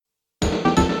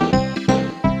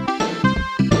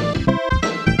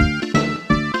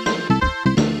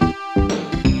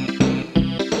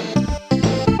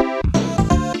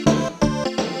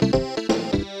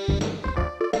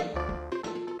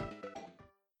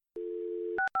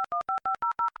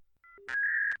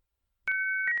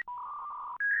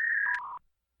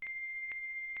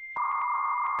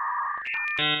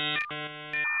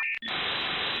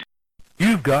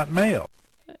You've got mail.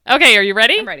 Okay, are you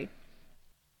ready? I'm ready.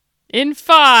 In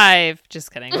 5.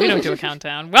 Just kidding. We don't do a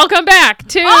countdown. Welcome back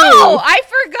to... Oh, I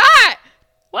forgot.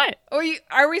 What?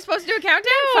 Are we supposed to do a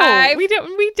countdown? No, 5. we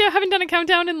haven't done a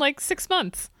countdown in like 6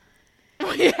 months.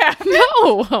 Yeah.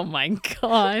 No. Oh my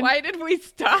God. Why did we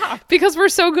stop? Because we're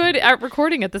so good at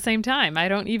recording at the same time. I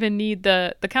don't even need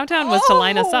the countdown was to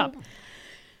line us up.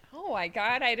 Oh my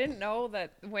God, I didn't know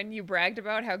that when you bragged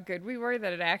about how good we were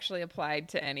that it actually applied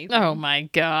to anything. Oh my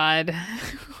God.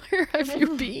 Where have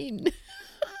you been?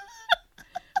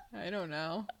 I don't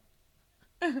know.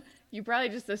 You probably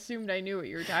just assumed I knew what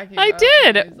you were talking I about.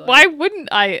 did. I was like, Why wouldn't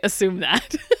I assume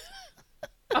that?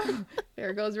 oh,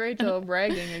 there goes Rachel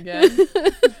bragging again.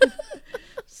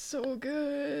 So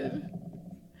good.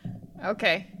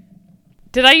 Okay.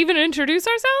 Did I even introduce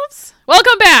ourselves?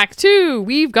 Welcome back to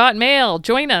We've Got Mail.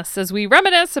 Join us as we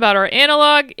reminisce about our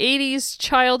analog 80s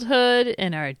childhood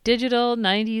and our digital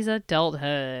 90s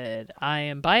adulthood. I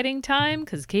am biding time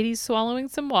because Katie's swallowing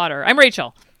some water. I'm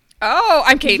Rachel. Oh,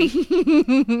 I'm Katie.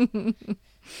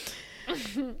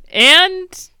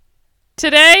 And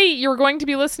today you're going to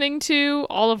be listening to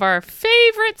all of our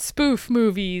favorite spoof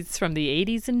movies from the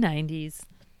 80s and 90s.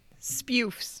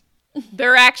 Spoofs.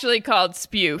 They're actually called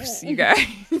spoofs, you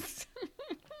guys.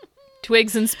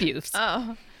 Twigs and Spoofs.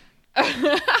 Oh.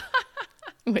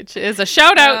 Which is a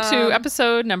shout out to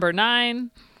episode number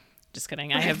 9. Just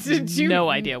kidding. I have no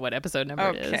idea what episode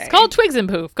number it is. It's called Twigs and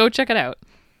Poof. Go check it out.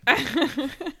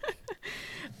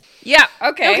 Yeah,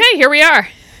 okay. Okay, here we are.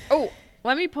 Oh,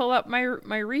 let me pull up my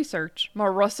research. My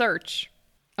research.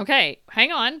 Okay,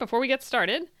 hang on before we get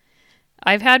started.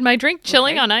 I've had my drink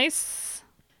chilling on ice.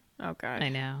 Oh, God. I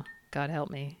know. God help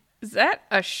me. Is that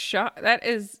a shot? That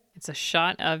is It's a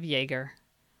shot of Jaeger.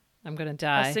 I'm going to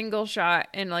die. a single shot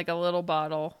in like a little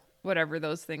bottle, whatever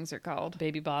those things are called.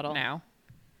 Baby bottle. Now.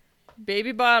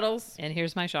 Baby bottles. And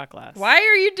here's my shot glass. Why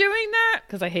are you doing that?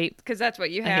 Because I hate That's what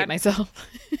you had. myself.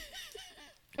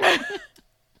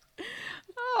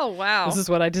 Oh, wow. This is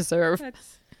what I deserve.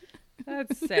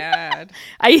 That's sad.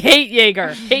 I hate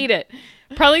Jaeger. Hate it.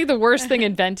 Probably the worst thing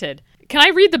invented. Can I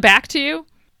read the back to you?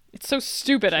 It's so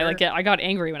stupid. Sure. I got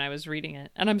angry when I was reading it.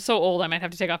 And I'm so old I might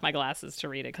have to take off my glasses to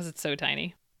read it because it's so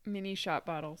tiny. Mini shot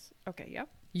bottles. Okay, yep.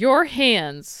 Your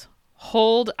hands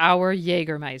hold our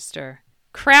Jägermeister,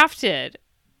 crafted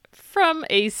from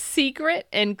a secret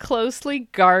and closely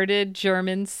guarded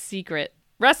German secret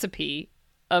recipe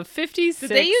of 56... Did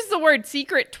they use the word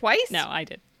secret twice? No, I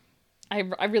did.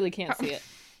 I really can't see it.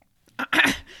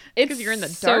 Because you're in the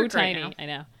so dark tiny. right now. I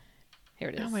know. Here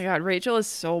it is. Oh my God, Rachel is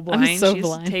so blind. so She's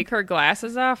blind. take her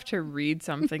glasses off to read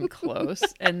something close,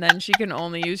 and then she can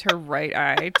only use her right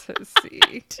eye to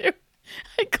see.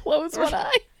 I close one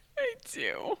eye. I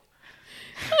do.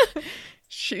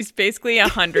 She's basically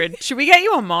 100. Should we get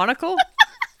you a monocle?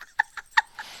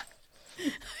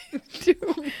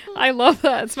 Dude, I love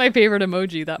that. It's my favorite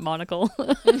emoji, that monocle.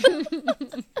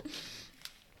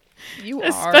 You are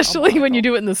Especially when you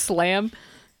do it in the slam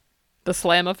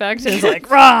effect. It's like,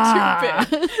 rah!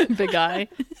 Big eye.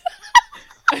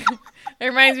 It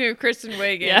reminds me of Kristen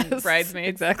Wiig in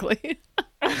Bridesmaids. Exactly.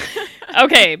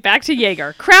 Okay, back to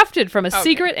Jaeger. Crafted from a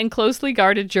secret and closely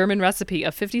guarded German recipe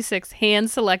of 56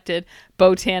 hand-selected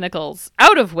botanicals,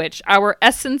 out of which our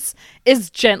essence is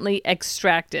gently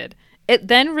extracted. It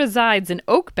then resides in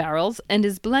oak barrels and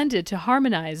is blended to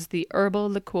harmonize the herbal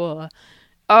liqueur.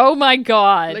 Oh my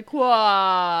God.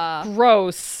 Liqueur.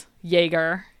 Gross,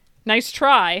 Jaeger. Nice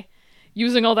try.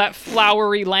 Using all that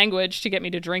flowery language to get me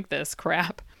to drink this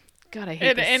crap. God, I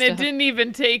hate this And stuff. it didn't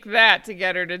even take that to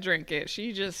get her to drink it.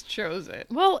 She just chose it.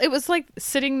 Well, it was like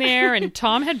sitting there, and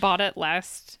Tom had bought it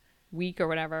last week or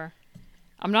whatever.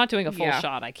 I'm not doing a full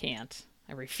shot. I can't.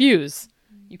 I refuse.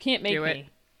 You can't make me.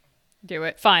 Do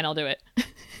it. Fine, I'll do it.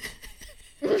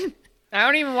 I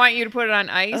don't even want you to put it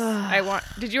on ice.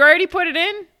 Did you already put it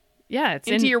in? Yeah, it's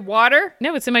into your water?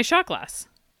 No, it's in my shot glass.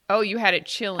 Oh, you had it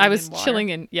chilling. I was chilling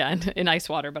in ice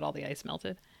water, but all the ice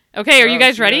melted. Okay, are you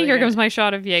guys ready? Here comes my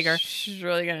shot of Jaeger. She's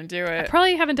really gonna do it. I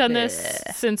probably haven't done this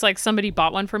since like somebody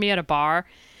bought one for me at a bar.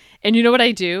 And you know what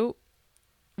I do?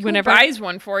 Who buys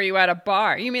one for you at a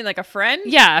bar? You mean like a friend?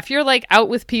 Yeah, if you're like out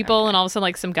with people and all of a sudden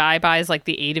like some guy buys like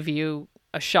the 8 of you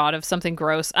a shot of something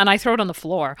gross and I throw it on the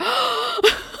floor.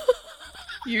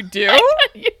 You do?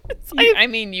 I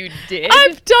mean, you did?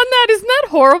 I've done that. Isn't that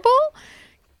horrible?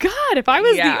 God, if I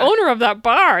was the owner of that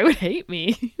bar, I would hate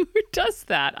me. Who does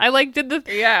that? I like did the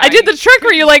I did the trick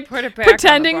where you like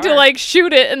pretending to like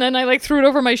shoot it and then I like threw it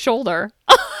over my shoulder.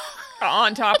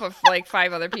 On top of like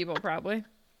 5 other people probably.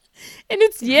 And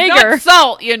it's Jaeger. Not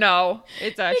salt, you know.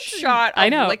 It's a shot of I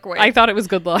know. liquid. I thought it was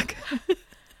good luck.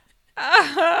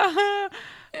 Oh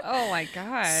my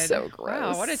god. So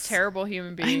gross. Wow, what a terrible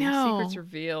human being. I know. Secrets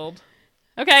revealed.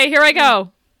 Okay, here I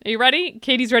go. Are you ready?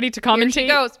 Katie's ready to commentate. Here she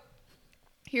goes.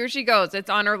 Here she goes. It's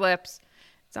on her lips.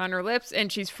 It's on her lips,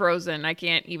 and she's frozen. I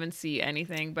can't even see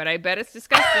anything, but I bet it's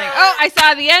disgusting. Oh, I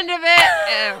saw the end of it.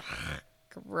 Ugh,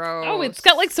 gross. Oh, it's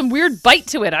got like some weird bite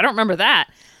to it. I don't remember that.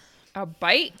 A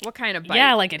bite? What kind of bite?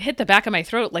 Yeah, like it hit the back of my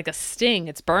throat like a sting.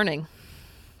 It's burning.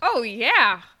 Oh,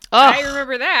 yeah. Ugh. I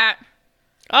remember that.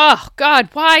 Oh, God.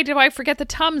 Why do I forget the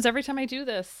Tums every time I do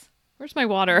this? Where's my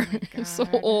water? I'm so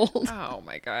old. Oh,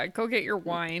 my God. Go get your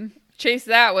wine. Chase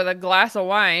that with a glass of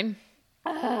wine.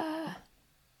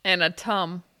 And a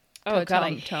Tum. Oh, God,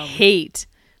 I Tum. hate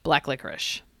black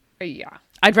licorice. Yeah.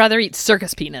 I'd rather eat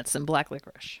circus peanuts than black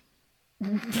licorice.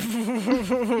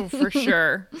 For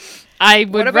sure. I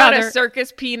would What about rather a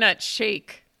circus peanut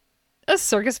shake? a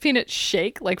circus peanut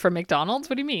shake, like from McDonald's.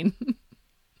 What do you mean?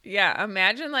 Yeah,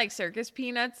 imagine like circus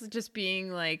peanuts just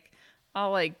being like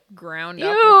all like ground up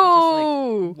with just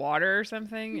Ew. like water or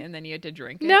something, and then you had to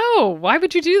drink it. No, why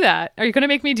would you do that? Are you going to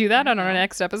make me do that on our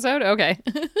next episode? Okay.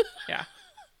 Yeah.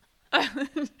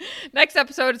 Next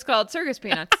episode is called Circus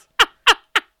Peanuts.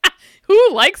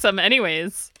 Who likes them,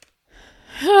 anyways?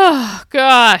 Oh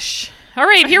gosh. All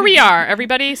right, here we are,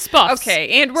 everybody. Spuffs.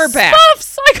 Okay, and we're back.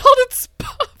 Spuffs. I called it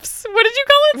spuffs. What did you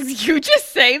call it? You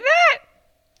just say that?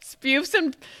 Spoofs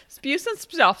and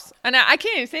stuffs. And I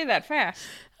can't even say that fast.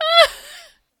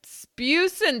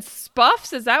 Spews and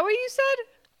spuffs? Is that what you said?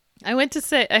 I went to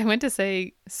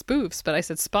say spoofs, but I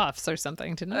said spuffs or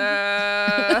something, didn't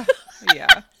I?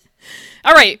 Yeah.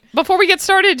 All right. Before we get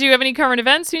started, do you have any current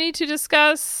events you need to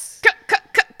discuss? Cut.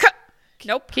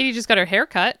 Nope. Katie just got her hair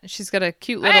cut. She's got a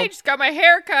cute little I just got my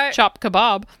hair cut. chop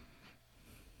kebab.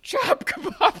 Chop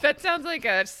kebab. That sounds like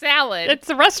a salad. It's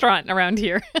a restaurant around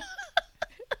here.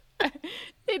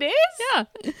 It is?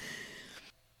 Yeah.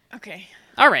 Okay.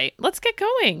 All right. Let's get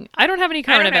going. I don't have any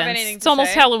current don't have events. anything It's to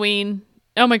almost say. Halloween.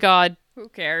 Oh my God. Who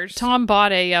cares? Tom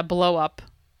bought a blow up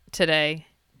today.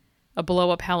 A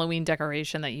blow up Halloween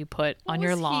decoration that you put on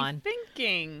your lawn. What was he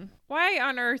thinking? Why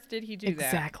on earth did he do that?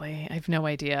 Exactly. I have no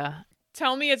idea.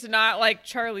 Tell me it's not like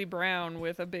Charlie Brown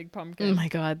with a big Oh pumpkin. my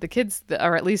God. The kids,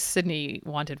 or at least Sydney,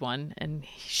 wanted one, and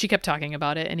she kept talking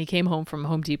about it, and he came home from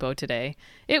Home Depot today.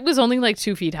 It was only like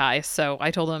 2 feet high, so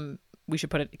I told him we should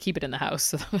keep it in the house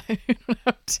so that I don't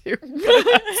have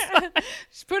to.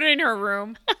 Just put it in her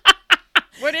room.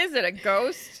 What is it? A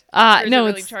ghost? Or is No,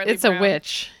 it really Charlie it's a Brown?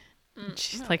 witch.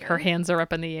 She's like, her hands are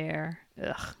up in the air.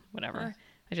 Ugh, whatever.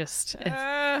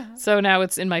 So now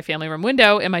it's in my family room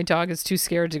window, and my dog is too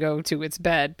scared to go to its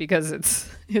bed because it's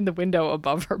in the window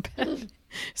above her bed.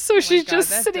 So she's God, just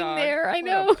that sitting dog. there. I What a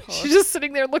know. puss. She's just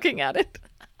sitting there looking at it.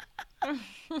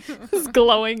 It's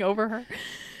glowing over her.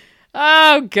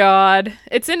 Oh God.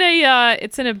 It's in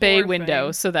a bay Poor window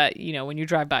thing. so that, you know, when you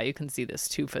drive by you can see this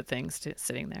 2-foot thing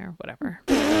sitting there, whatever.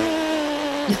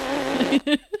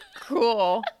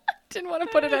 Cool. Didn't want to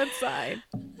put it outside.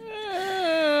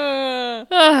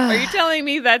 Are you telling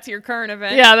me that's your current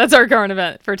event? Yeah, that's our current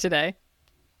event for today.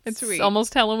 It's Sweet.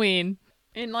 almost Halloween.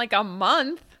 In like a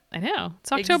month? I know.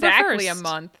 It's October 1st. Exactly a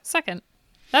month. 2nd.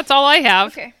 That's all I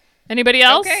have. Okay. Anybody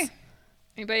else? Okay.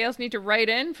 Anybody else need to write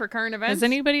in for current events? Has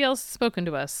anybody else spoken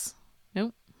to us?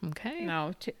 Nope. Okay.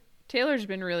 No. Taylor's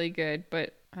been really good,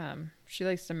 but she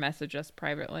likes to message us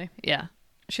privately. Yeah.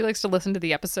 She likes to listen to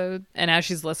the episode, and as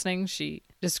she's listening, she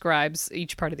describes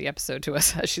each part of the episode to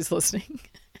us as she's listening.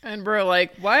 And we're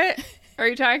like, what are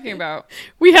you talking about?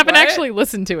 We haven't What? actually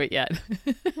listened to it yet.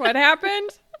 What happened?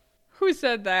 Who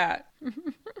said that?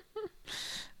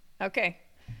 Okay.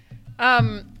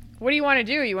 What do you want to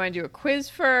do? You want to do a quiz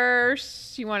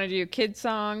first? You want to do kid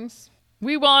songs?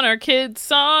 We want our kids'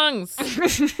 songs.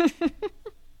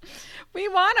 We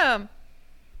want them.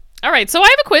 All right, so I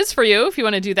have a quiz for you if you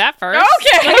want to do that first.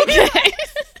 Okay. Okay.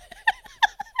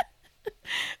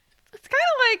 It's kind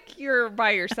of like you're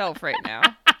by yourself right now.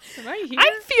 Am I here?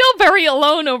 I feel very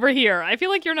alone over here. I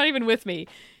feel like you're not even with me.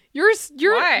 You're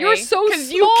Why? so small.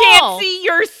 you can't see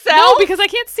yourself. No, because I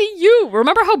can't see you.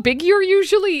 Remember how big you're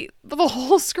usually? The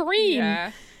whole screen.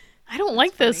 Yeah. I don't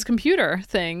like this computer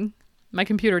thing. My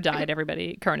computer died,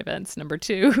 everybody. Current events, number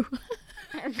 2.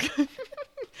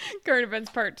 Current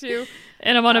events part 2.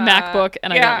 And I'm on a MacBook,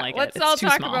 and I don't like it. Let's It's all too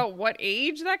talk small. about what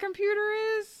age that computer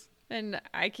is. And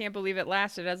I can't believe it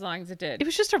lasted as long as it did. It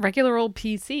was just a regular old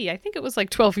PC. I think it was like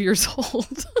 12 years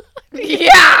old.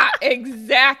 Yeah,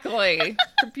 exactly.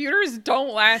 Computers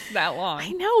don't last that long. I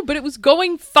know, but it was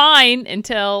going fine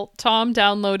until Tom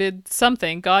downloaded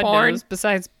something, God Porn. knows,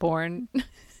 besides porn.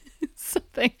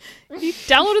 something. He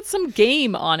downloaded some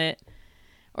game on it.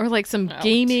 Or like some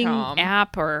gaming Tom.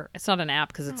 app, or it's not an app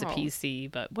because it's a Oh, PC,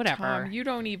 but whatever. Tom, you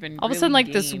don't even All of a really sudden,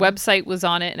 like this game. website was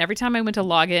on it, and every time I went to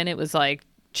log in, it was like,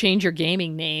 change your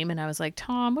gaming name. And I was like,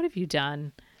 Tom, what have you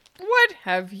done? What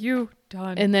have you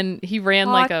done? And then he ran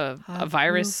What like a have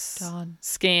virus you done?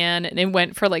 scan, and it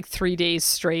went for like 3 days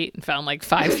straight and found like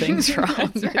 5 things wrong.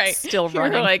 That's right. It's still You were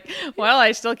running. like, well,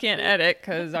 I still can't edit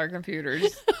because our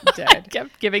computer's I dead.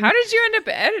 kept giving. How did you end up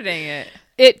editing it?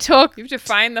 It took. You have to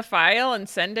find the file and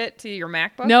send it to your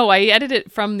MacBook? No, I edited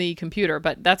it from the computer,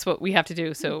 but that's what we have to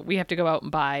do. So we have to go out and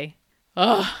buy.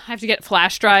 I have to get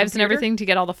flash drives and computer? everything to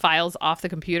get all the files off the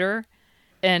computer.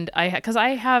 And because I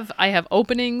have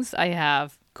openings, I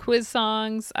have quiz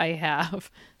songs, I have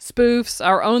spoofs,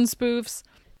 our own spoofs.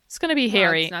 It's gonna be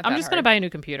hairy. it's not I'm that just gonna hard. buy a new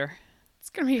computer.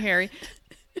 It's going to be hairy.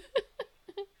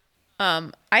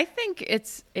 I think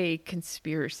it's a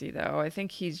conspiracy, though. I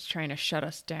think he's trying to shut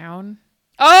us down.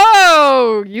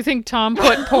 Oh, you think Tom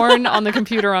put porn on the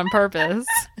computer on purpose?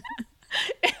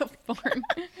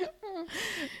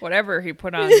 Whatever he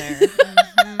put on there.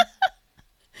 Mhm.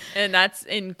 And that's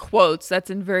in quotes. That's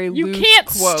in very You loose can't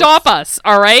quotes. stop us,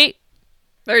 all right?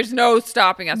 There's no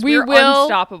stopping us. We We're will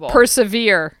unstoppable.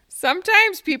 persevere.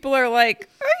 Sometimes people are like,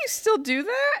 "Oh, you still do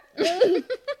that?"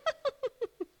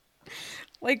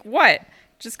 Like what?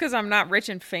 Just because I'm not rich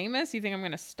and famous, you think I'm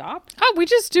going to stop? Oh, we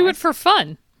just do it for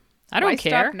fun. I don't Why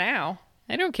care. Stop now.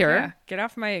 I don't care. Yeah, get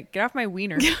off my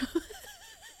wiener.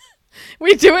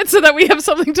 We do it so that we have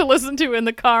something to listen to in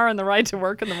the car on the ride to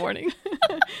work in the morning.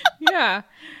 Yeah,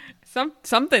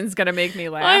 something's gonna make me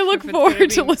laugh. I look if it's forward gonna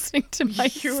to be listening to you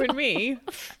myself. and me.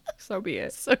 So be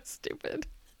it. So stupid.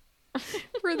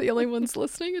 We're the only ones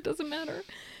listening. It doesn't matter.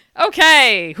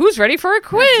 Okay, who's ready for a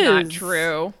quiz? That's not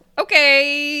true.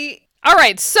 Okay. All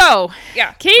right, so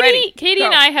Yeah. Katie ready.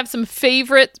 and Go. I have some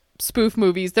favorite spoof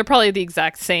movies. They're probably the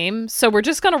exact same. So we're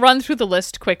just going to run through the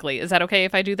list quickly. Is that okay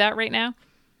if I do that right now?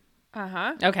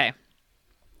 Uh-huh. Okay.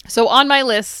 So on my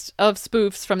list of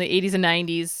spoofs from the 80s and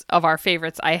 90s of our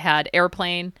favorites, I had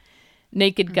Airplane,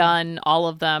 Naked Gun, all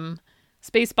of them,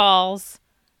 Spaceballs,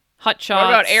 Hot Shots. What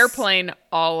about Airplane?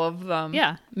 All of them.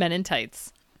 Yeah, Men in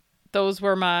Tights. Those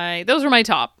were my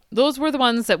top. Those were the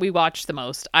ones that we watched the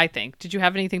most, I think. Did you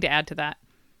have anything to add to that?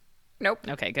 Nope.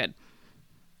 Okay, good.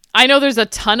 I know there's a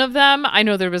ton of them. I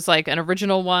know there was like an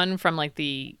original one from like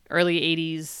the early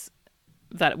 80s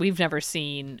that we've never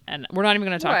seen, and we're not even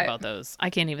going to talk What? about those. I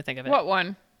can't even think of it. What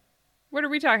one? What are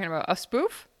we talking about? A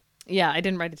spoof? Yeah, I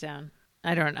didn't write it down.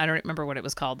 I don't remember what it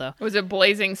was called though. Was it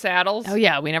Blazing Saddles? Oh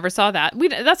yeah, we never saw that.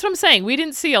 That's what I'm saying. We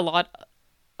didn't see a lot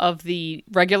of the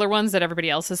regular ones that everybody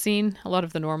else has seen. A lot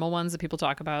of the normal ones that people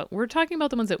talk about. We're talking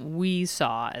about the ones that we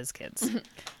saw as kids.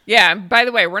 Yeah. By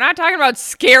the way, we're not talking about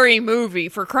Scary Movie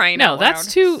for crying No, out that's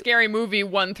loud. too- Scary Movie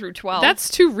 1 through 12. That's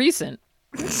too recent.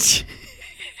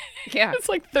 yeah. It's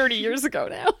like 30 years ago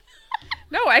now.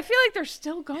 No, I feel like they're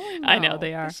still going. I know though.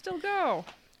 they are. They still go.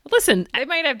 Listen, They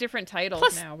might have different titles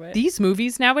plus now, but these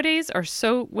movies nowadays are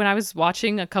so, when I was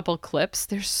watching a couple clips,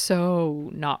 they're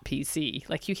so not PC.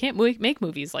 Like you can't make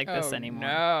movies like this anymore.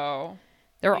 No.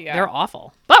 Yeah. They're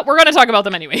awful. But we're going to talk about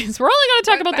them anyways. We're only going to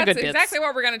talk about the That's good bits. exactly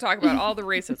what we're going to talk about. All the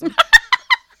racism.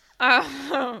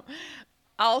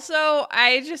 Also,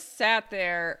 I just sat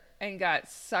there and got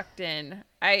sucked in.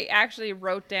 I actually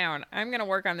wrote down, I'm going to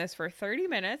work on this for 30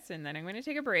 minutes and then I'm going to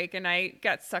take a break. And I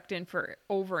got sucked in for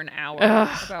over an hour,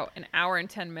 about an hour and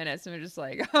 10 minutes. And we're just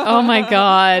like, Oh my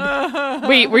God.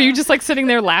 Wait, were you just like sitting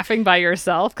there laughing by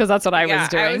yourself? Because that's what I was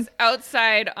doing. I was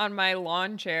outside on my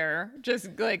lawn chair,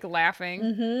 just like laughing.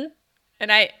 Mm-hmm.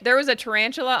 And there was a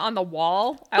tarantula on the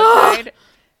wall outside.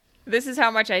 This is how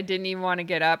much I didn't even want to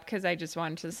get up because I just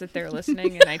wanted to sit there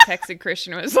listening. And I texted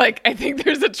Christian and was like, I think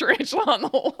there's a tarantula on the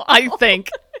wall. I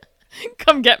think.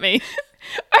 Come get me.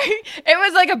 It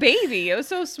was like a baby. It was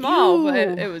so small, Ew.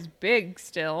 but it was big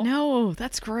still. No,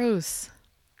 that's gross.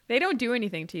 They don't do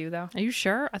anything to you, though. Are you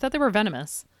sure? I thought they were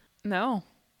venomous. No.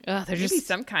 Ugh, they're Maybe just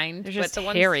some kind, they're but just the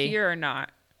hairy. ones here are not.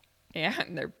 Yeah,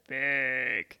 and they're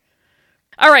big.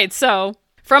 All right, so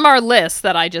from our list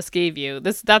that I just gave you,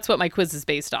 that's what my quiz is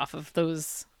based off of,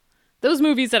 those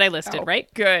movies that I listed, Oh, right?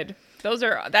 Good.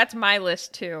 That's my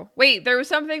list, too. Wait, there was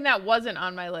something that wasn't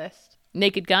on my list.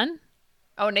 Naked Gun?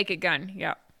 Oh, Naked Gun.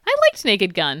 Yeah. I liked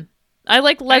Naked Gun. I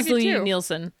like Leslie too.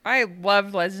 Nielsen. I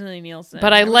love Leslie Nielsen.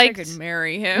 But I wish liked- I could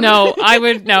marry him. No, I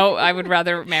would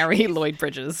rather marry Lloyd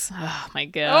Bridges. Oh my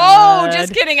God. Oh,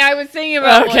 just kidding. I was thinking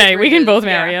about Okay, Lloyd we can Bridges. both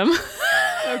marry Yeah. him.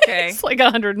 Okay. It's like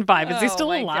 105. Is he Oh still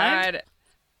my alive? God.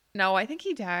 No, I think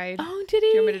he died. Oh, did he?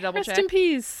 you want me to double Rest check? in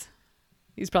peace.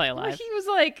 He's probably Well, alive. he was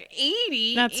like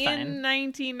 80 That's in fine.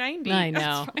 1990. I That's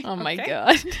know. fine. Oh my Okay.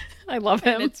 God. I love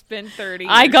And him. it's been 30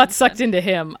 I years got since sucked then. into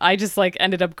him. I just like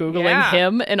ended up Googling Yeah.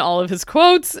 him and all of his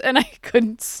quotes, and I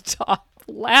couldn't stop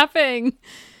laughing.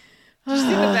 Did you see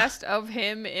the best of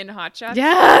him in Hot Shots?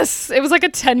 Yes. It was like a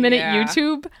 10-minute Yeah.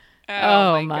 YouTube.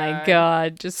 Oh, Oh, my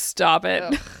God. Just stop it.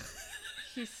 Ugh.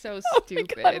 He's so Oh my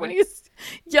stupid. God, when he's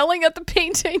yelling at the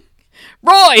painting.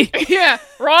 Roy! Yeah.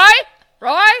 Roy?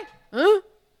 Huh?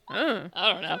 I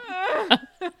don't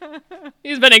know.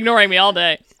 He's been ignoring me all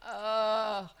day.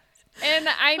 And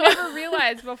I never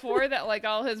realized before that like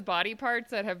all his body parts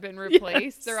that have been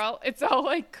replaced, Yes. it's all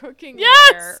like cooking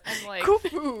Yes. ware and like Cool.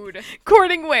 food.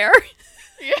 Cordingware.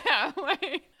 Yeah.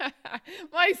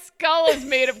 My skull is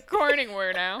made of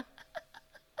Corningware now.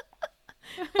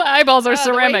 My eyeballs are The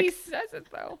way ceramic. he says it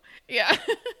though. Yeah.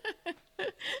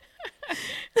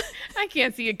 I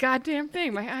can't see a goddamn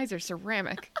thing. My eyes are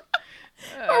ceramic.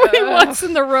 Or he walks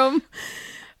in the room.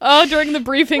 Oh, during the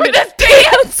briefing. With at his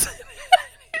pants.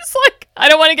 He's like, I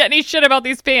don't want to get any shit about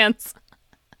these pants.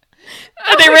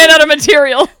 And they ran out of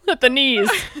material at the knees.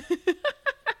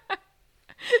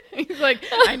 He's like,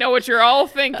 I know what you're all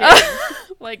thinking.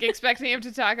 Like expecting him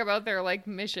to talk about their like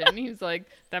mission. He's like,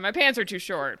 that my pants are too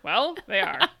short. Well, they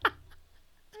are.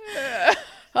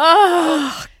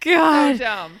 Oh, So God.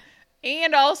 dumb.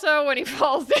 And also when he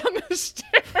falls down the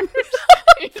stairs,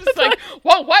 he's just like,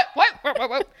 whoa, what?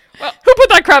 Well, Who put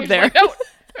that crab he's there? like, no.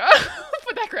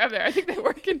 Put that crab there. I think they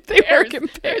work in They pairs. work in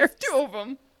There's pairs. 2 of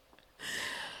them.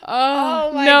 Oh,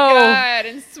 Oh my no. God.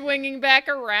 And swinging back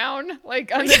around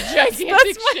like on the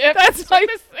gigantic ship. That's Swing my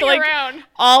this thing like, around.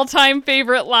 all-time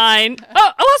favorite line.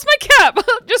 Oh, I lost my cap.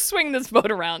 Just swing this boat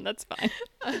around. That's fine.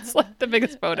 It's like the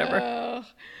biggest boat ever. Oh.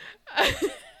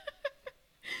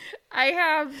 I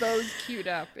have those queued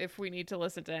up if we need to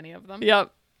listen to any of them.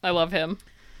 Yep. I love him.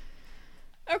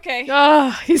 Okay.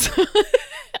 Oh, he's...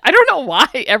 I don't know why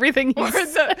everything he Or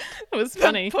said was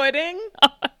funny. The pudding.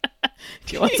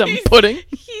 Do you want some pudding?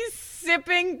 He's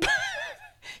sipping.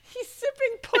 He's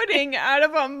sipping pudding out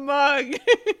of a mug.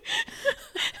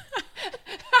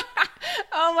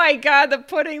 Oh my God! The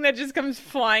pudding that just comes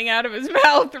flying out of his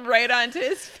mouth right onto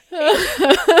his face.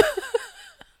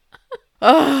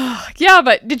 Oh, yeah,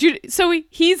 but did you... So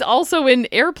he's also in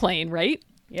Airplane, right?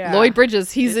 Yeah. Lloyd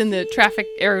Bridges, he's in the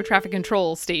air traffic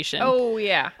control station. Oh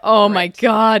yeah. Oh my Right.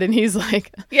 God. And he's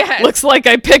like, Yes. looks like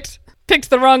I picked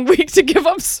the wrong week to give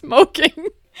up smoking.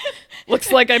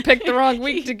 Looks like I picked the wrong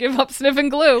week to give up sniffing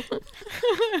glue.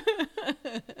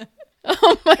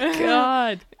 Oh my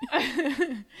God.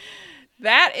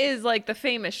 That is like the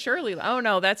famous Shirley. Oh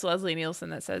no, that's Leslie Nielsen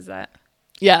that says that.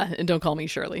 Yeah, and don't call me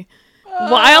Shirley.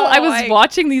 While I was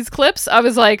watching these clips, I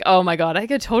was like, oh my God, I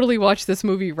could totally watch this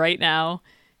movie right now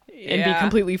and be Yeah.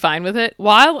 completely fine with it.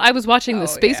 While I was watching the Oh,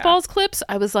 Spaceballs clips,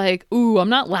 I was like, ooh, I'm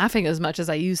not laughing as much as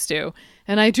I used to.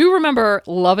 And I do remember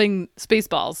loving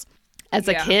Spaceballs as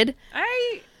a Yeah. kid,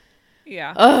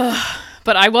 Yeah.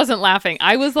 but I wasn't laughing.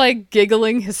 I was like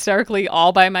giggling hysterically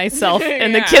all by myself.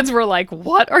 And the Yeah. kids were like,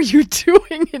 what are you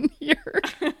doing in here?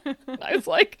 I was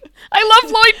like, I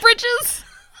love Lloyd Bridges.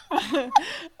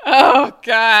 Oh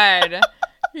God.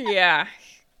 Yeah.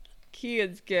 He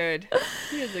is good.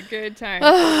 He is a good time.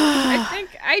 I think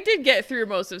I did get through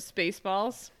most of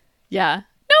Spaceballs. Yeah.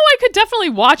 No, I could definitely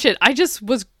watch it. I just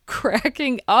was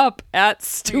cracking up at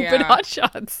stupid Yeah. Hot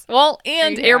Shots. Well,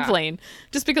 and Yeah. Airplane,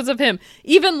 just because of him.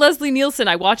 Even Leslie Nielsen,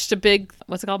 I watched a big,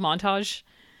 what's it called, montage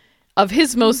of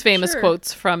his most famous Sure.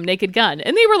 quotes from Naked Gun.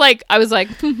 And they were like, I was like,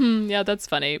 yeah, that's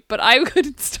funny. But I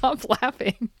couldn't stop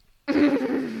laughing.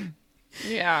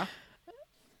 Yeah.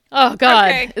 Oh, God.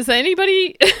 Okay. Has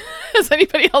anybody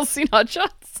else seen Hot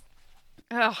Shots?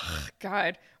 Oh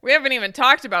God. We haven't even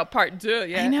talked about part 2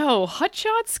 yet. I know. Hot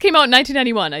Shots came out in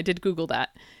 1991. I did Google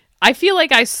that. I feel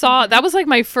like I saw, that was like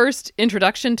my first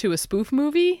introduction to a spoof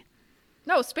movie.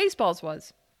 No, Spaceballs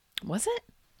was. Was it?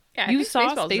 Yeah, I You think saw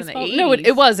Spaceballs was in the Spaceballs? No, it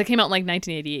 80s. was. It came out in like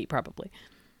 1988, probably.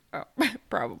 Oh,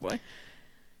 probably.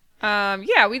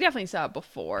 Yeah, we definitely saw it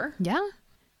before. Yeah.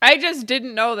 I just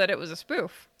didn't know that it was a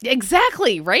spoof.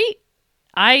 Exactly, right?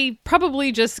 I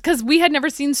probably just, because we had never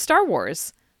seen Star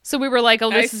Wars. So we were like,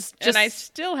 oh, this is just... And I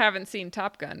still haven't seen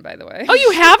Top Gun, by the way. Oh,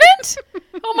 you haven't?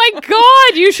 Oh my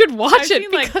God, you should watch I've it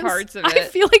seen, like, because parts of I it.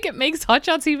 feel like it makes Hot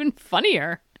Shots even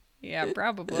funnier. Yeah,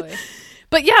 probably.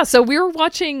 But yeah, so we were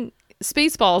watching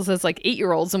Spaceballs as like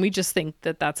 8-year-olds and we just think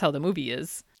that that's how the movie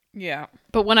is. Yeah.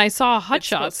 But when I saw Hot It's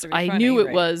supposed Shots, to be I funny, knew it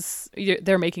right? was,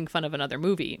 they're making fun of another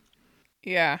movie.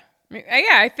 Yeah. Yeah,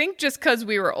 I think just because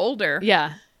we were older,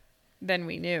 Yeah. then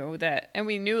we knew that. And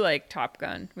we knew, like, Top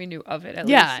Gun. We knew of it, at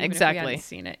Yeah, least. Even if we exactly. hadn't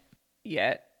seen it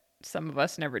yet. some of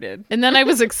us never did. And then I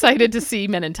was excited to see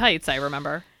Men in Tights, I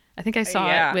remember. I think I saw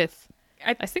Yeah. it with...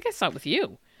 I think I saw it with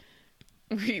you.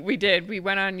 We did. We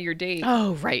went on your date.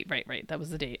 Oh, right. That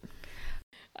was the date.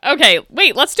 Okay,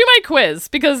 wait, let's do my quiz,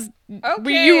 because you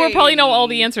will probably know all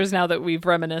the answers now that we've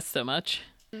reminisced so much.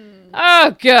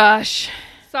 Oh, gosh.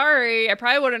 Sorry, I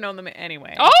probably would have known them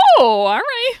anyway. Oh, all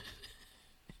right.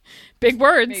 Big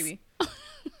words. Maybe.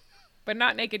 But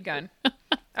not Naked Gun.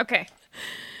 Okay.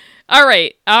 All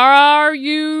right. Are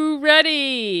you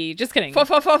ready? Just kidding.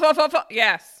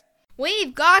 Yes.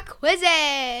 We've got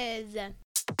quizzes!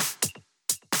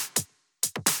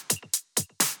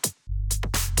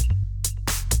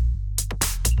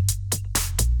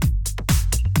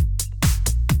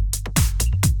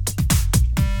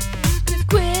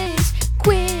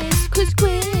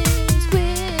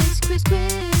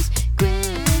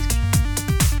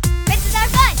 Quizzes are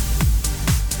fun!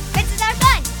 Quizzes are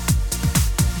fun!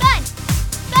 Fun!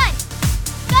 Fun!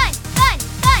 Fun! Fun!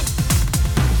 Fun!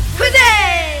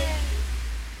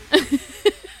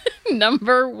 Quizzes!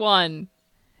 Number 1.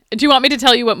 Do you want me to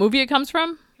tell you what movie it comes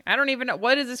from? I don't even know.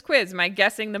 What is this quiz? Am I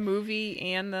guessing the movie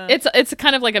and the... It's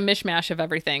kind of like a mishmash of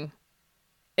everything.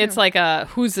 It's like a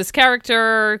who's this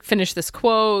character, finish this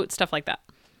quote, stuff like that.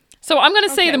 So I'm going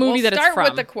to say the movie that it's from. Start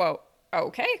with the quote.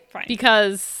 Okay, fine.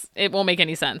 Because it won't make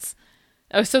any sense.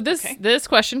 Oh, so this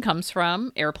question comes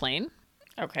from Airplane.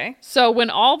 Okay. So when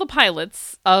all the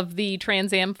pilots of the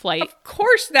Trans Am flight Of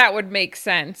course that would make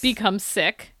sense. become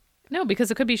sick. No, because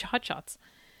it could be hot shots.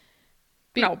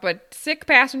 No, but sick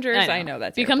passengers, I know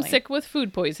that's become Airplane. sick with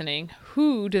food poisoning.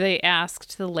 Who do they ask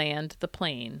to land the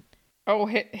plane? Oh,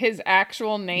 his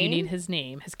actual name? You need his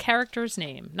name, his character's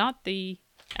name, not the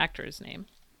actor's name.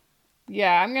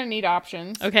 Yeah, I'm going to need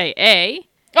options. Okay, A.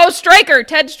 Oh, Stryker!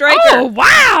 Ted Stryker! Oh,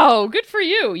 wow! Good for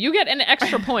you. You get an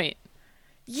extra point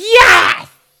Yes!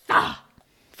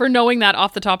 for knowing that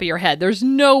off the top of your head. There's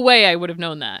no way I would have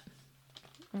known that.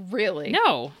 Really?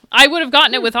 No. I would have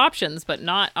gotten it with options, but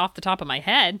not off the top of my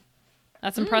head.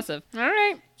 That's impressive. All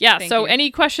right. Yeah, Thank so you.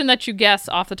 any question that you guess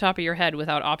off the top of your head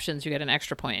without options, you get an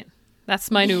extra point.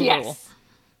 That's my new rule. Yes.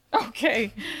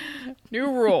 Okay. New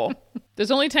rule.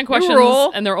 There's only 10 questions,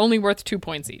 rule. and they're only worth 2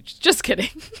 points each. Just kidding.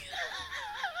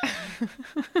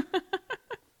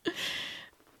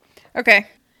 Okay.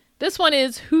 This one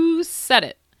is Who Said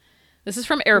It? This is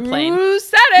from Airplane. Who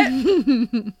said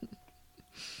it?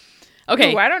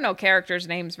 Okay. Ooh, I don't know characters'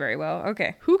 names very well.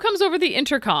 Okay. Who comes over the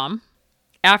intercom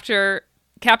after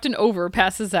Captain Over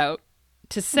passes out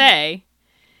to say,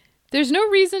 "There's no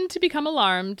reason to become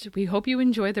alarmed. We hope you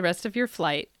enjoy the rest of your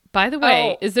flight. By the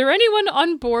way, is there anyone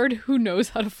on board who knows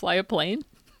how to fly a plane?"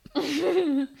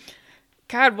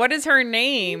 God, what is her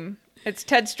name? It's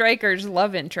Ted Stryker's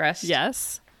love interest.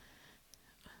 Yes.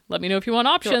 Let me know if you want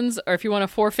options or if you want to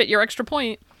forfeit your extra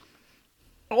point.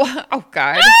 Oh,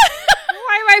 God.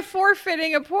 Why am I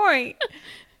forfeiting a point?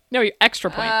 No, your extra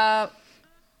point. I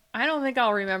don't think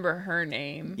I'll remember her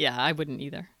name. Yeah, I wouldn't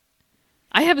either.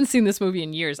 I haven't seen this movie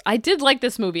in years. I did like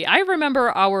this movie. I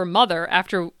remember our mother,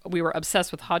 after we were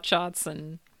obsessed with Hot Shots,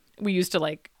 and we used to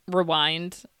like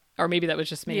rewind, or maybe that was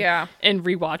just me. Yeah. And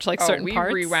rewatch like certain we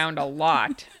parts. rewound a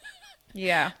lot.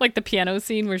 Yeah. Like the piano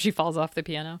scene where she falls off the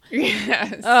piano.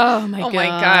 Yes. Oh my god. Oh my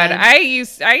God. I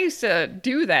used to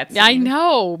do that scene. Yeah, I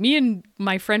know. Me and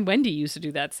my friend Wendy used to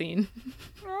do that scene.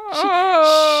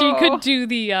 Oh. She could do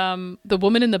the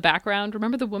woman in the background.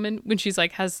 Remember the woman when she's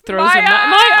like has throws My a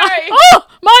eye! Oh,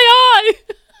 my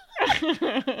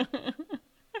eye.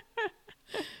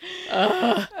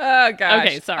 Oh gosh.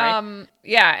 Okay, sorry.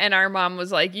 Yeah, and our mom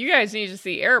was like, "You guys need to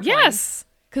see Airplane." Yes,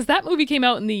 because that movie came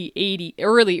out in the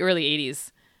early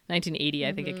 80s, 1980,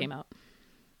 I think it came out,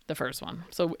 the first one.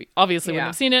 So we obviously wouldn't Yeah.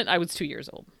 have seen it. I was 2 years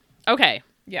old. Okay,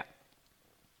 Yeah.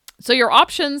 so your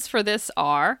options for this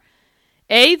are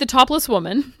A, the topless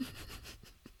woman,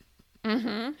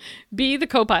 B, the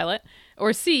co-pilot,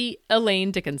 or C,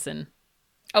 Elaine Dickinson.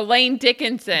 Elaine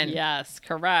Dickinson. Yes,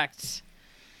 correct.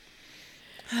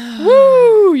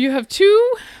 Woo! You have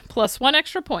 2 plus 1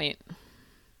 extra point.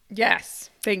 Yes.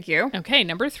 Thank you. Okay,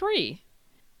 number 3.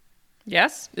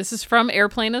 Yes. This is from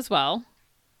Airplane as well.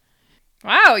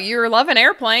 Wow, you're loving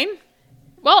Airplane.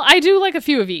 Well, I do like a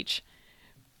few of each.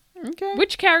 Okay.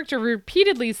 Which character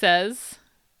repeatedly says,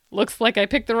 "Looks like I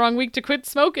picked the wrong week to quit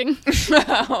smoking,"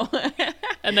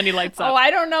 and then he lights up? Oh,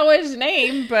 I don't know his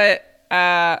name, but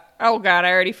oh God,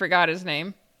 I already forgot his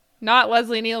name. Not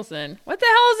Leslie Nielsen. What the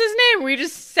hell is his name? We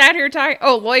just sat here talking.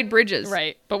 Oh, Lloyd Bridges.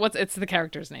 Right, but it's the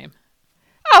character's name.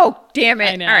 Oh, damn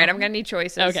it. I know. All right, I'm gonna need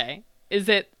choices. Okay, is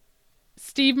it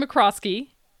Steve McCroskey?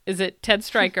 Is it Ted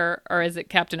Stryker? Or is it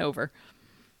Captain Over?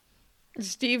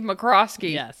 Steve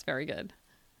McCroskey. Yes, very good.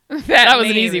 That was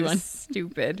an name easy is one.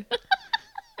 Stupid.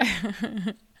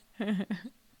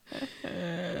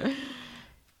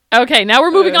 Okay, now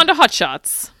we're moving on to Hot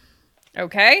Shots.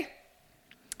 Okay.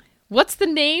 What's the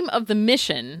name of the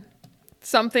mission?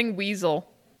 Something weasel.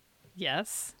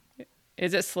 Yes.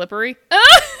 Is it slippery?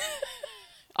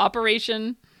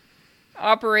 Operation.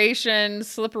 Operation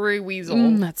Slippery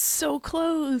Weasel. That's so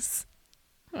close.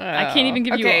 I can't even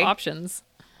give you okay. options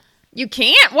You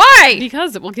can't? Why?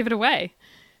 because it will give it away.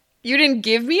 You didn't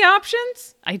give me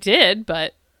options? I did,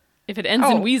 but if it ends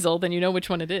in Oh. weasel, then you know which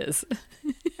one it is.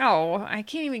 Oh, I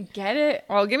can't even get it.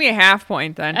 Well, give me a half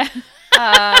point then.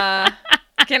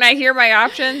 Can I hear my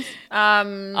options?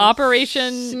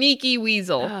 Operation. Sneaky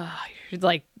Weasel.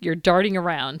 You're darting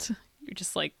around. You're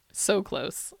just like so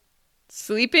close.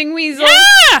 Sleeping Weasel.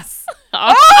 Yes!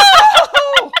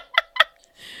 Oh!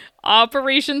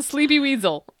 Operation Sleepy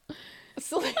Weasel.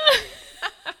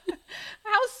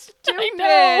 How stupid.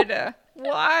 I know.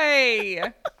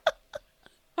 Why?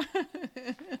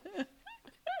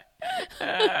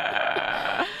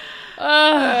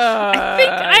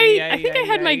 I think I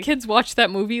had my kids watch that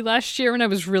movie last year and I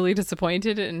was really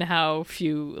disappointed in how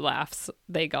few laughs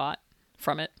they got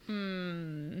from it.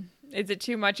 Is it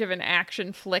too much of an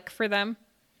action flick for them?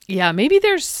 Yeah, maybe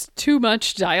there's too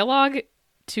much dialogue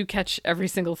to catch every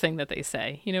single thing that they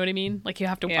say. You know what I mean? Like you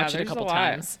have to Yeah, watch it a there's couple a lot.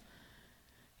 times.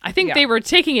 I think Yeah. they were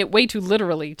taking it way too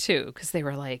literally too, because they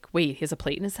were like, "Wait, he has a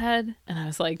plate in his head," and I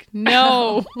was like,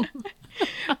 "No."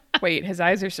 Wait, his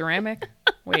eyes are ceramic?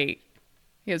 Wait,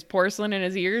 he has porcelain in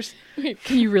his ears?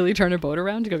 Can you really turn a boat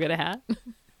around to go get a hat?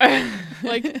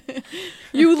 Like,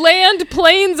 you land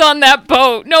planes on that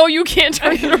boat. No, you can't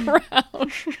turn it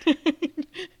around.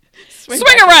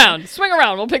 Swing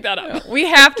around. We'll pick that up. We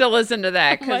have to listen to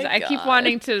that because my I keep God.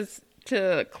 wanting to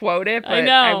quote it, but I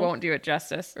know. I won't do it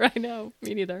justice. I know.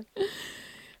 Me neither.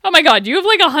 Oh my God, you have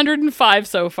like 105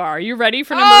 so far. Are you ready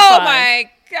for number Oh 5? my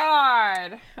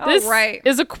God! This All right.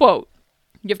 is a quote.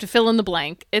 You have to fill in the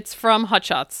blank. It's from Hot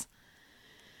Shots.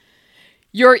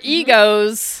 Your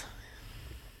egos.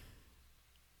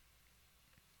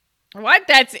 What?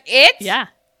 That's it? Yeah.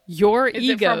 Your Is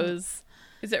it from- egos.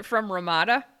 Is it from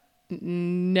Ramada?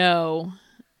 No.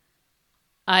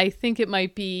 I think it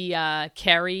might be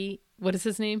Carrie. What is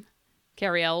his name?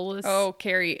 Carrie Ellis. Oh,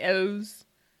 Carrie O's.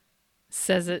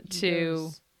 Says it to.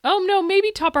 Egos. Oh, no.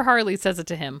 Maybe Topper Harley says it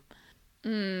to him.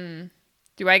 Do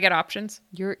I get options?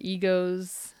 Your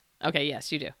egos. Okay,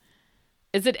 yes, you do.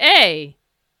 Is it A,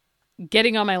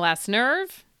 getting on my last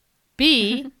nerve?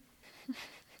 B,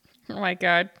 Oh my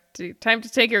God! Time to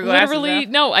take your glasses literally, off.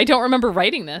 no, I don't remember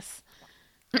writing this.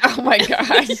 Oh my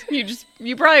God!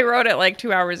 You probably wrote it like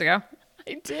 2 hours ago.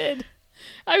 I did.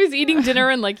 I was eating dinner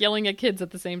and like yelling at kids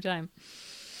at the same time.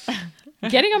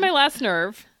 Getting on my last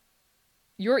nerve.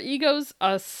 Your ego's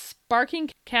a sparking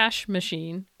cash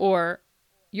machine, or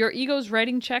your ego's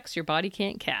writing checks your body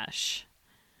can't cash.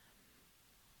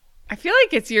 I feel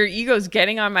like it's your ego's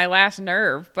getting on my last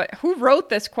nerve, but who wrote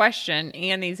this question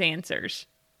and these answers?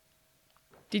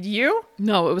 Did you?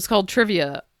 No, it was called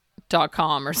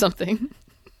trivia.com or something.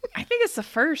 I think it's the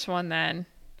first one then.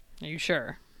 Are you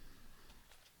sure?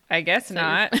 I guess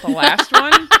not. The last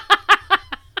one?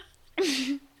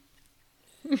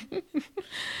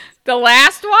 The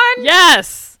last one?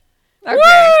 Yes. Okay.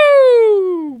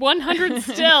 Woo! 100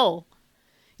 still.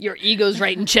 Your ego's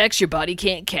writing checks your body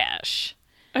can't cash.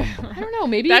 I don't know,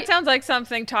 maybe. That sounds like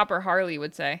something Topper Harley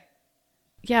would say.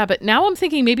 Yeah, but now I'm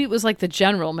thinking maybe it was like the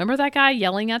general. Remember that guy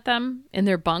yelling at them in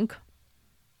their bunk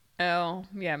Oh,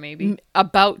 yeah, maybe.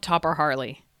 about Topper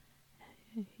Harley?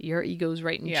 Your ego's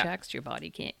writing Yeah. checks your body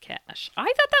can't cash. I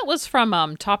thought that was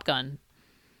from Top Gun.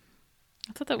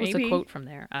 I thought that was Maybe. a quote from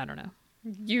there. I don't know.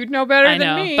 You'd know better I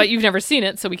know, than me. but you've never seen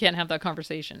it, so we can't have that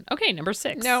conversation. Okay, number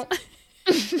 6. No.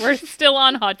 We're still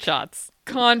on Hot Shots.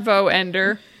 Convo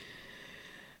ender.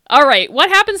 All right, what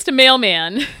happens to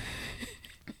Mailman?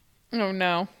 Oh,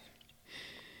 no.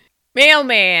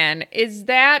 Mailman. Is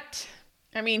that...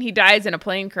 I mean, he dies in a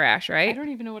plane crash, I right? don't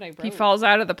even know what I wrote. He falls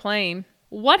out of the plane.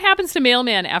 What happens to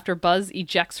Mailman after Buzz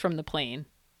ejects from the plane?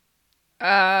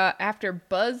 After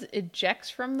Buzz ejects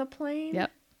from the plane?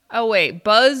 Yep. Oh, wait.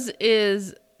 Buzz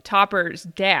is Topper's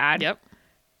dad. Yep.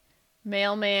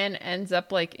 Mailman ends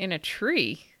up, like, in a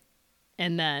tree.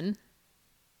 And then,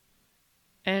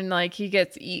 And, like, he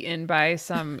gets eaten by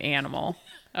some animal.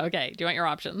 okay, do you want your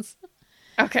options?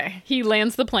 Okay. He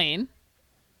lands the plane.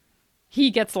 He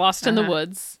gets lost in the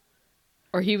woods.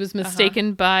 Or he was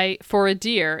mistaken for a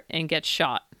deer and gets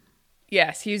shot.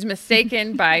 Yes, he's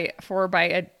mistaken as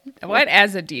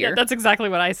a deer. Yeah, that's exactly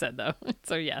what I said, though.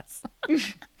 So, yes.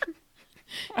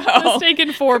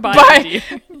 Mistaken for by a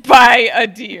deer. By a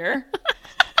deer.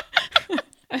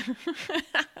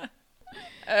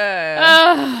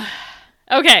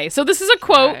 Okay, so this is a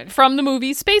quote God. from the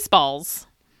movie Spaceballs.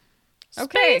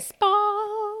 Okay.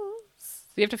 Spaceballs.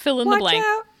 You have to fill in the Watch blank.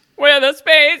 out. We're the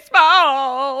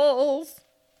Spaceballs.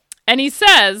 And he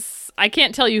says, I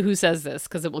can't tell you who says this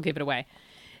because it will give it away.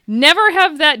 Never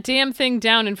have that damn thing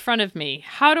down in front of me.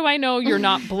 How do I know you're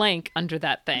not blank under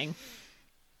that thing?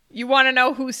 You want to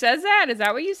know who says that? Is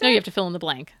that what you said? No, you have to fill in the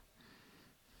blank.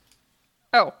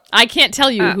 Oh, I can't tell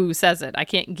you who says it. I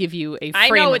can't give you a frame I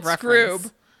know of it's reference.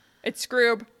 Scroob. It's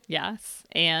Scroob. Yes.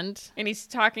 And He's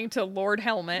talking to Lord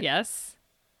Helmet. yes.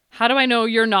 How do I know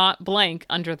you're not blank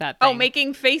under that thing? Oh,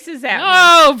 making faces at me.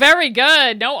 Oh, very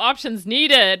good. No options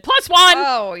needed. +1.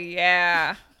 Oh,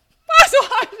 yeah. Plus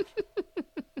one.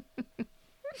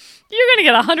 You're going to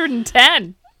get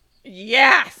 110.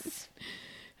 Yes.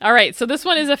 All right. So this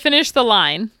one is a finish the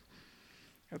line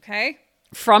Okay.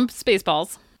 from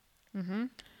Spaceballs. Mm-hmm.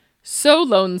 So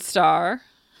Lone Star.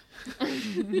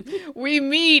 We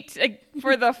meet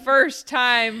for the first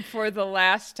time for the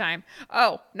last time.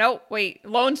 Oh, no, wait.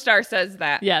 Lone Star says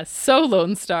that. Yes. So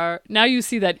Lone Star. Now you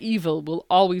see that evil will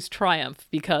always triumph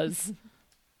because...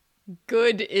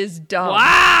 Good is dumb.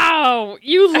 Wow.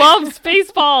 You love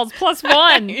Spaceballs.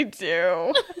 +1. You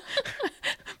do.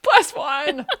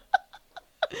 +1.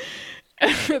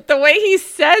 The way he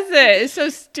says it is so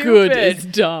stupid. Good is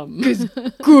dumb.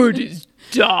 Good is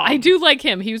dumb. I do like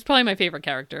him. He was probably my favorite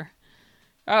character.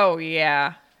 Oh,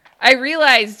 yeah. I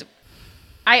realized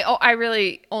I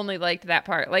really only liked that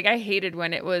part. Like, I hated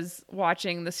when it was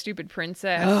watching The Stupid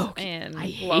Princess and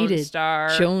I Lone hated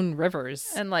Star. Joan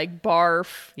Rivers. And, like,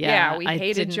 Barf. Yeah, We I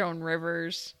hated didn't- Joan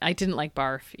Rivers. I didn't like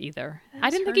Barf either. I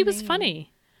didn't think her he was name.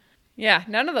 funny. Yeah,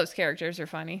 none of those characters are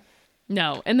funny.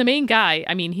 No. And the main guy,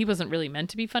 I mean, he wasn't really meant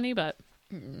to be funny, but...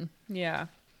 Yeah.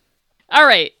 All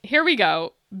right, here we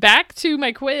go. Back to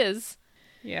my quiz.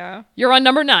 Yeah. You're on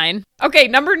number 9. Okay,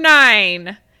 number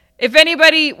 9. If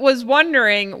anybody was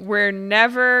wondering, we're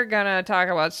never gonna talk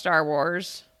about Star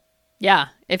Wars. Yeah,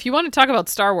 if you want to talk about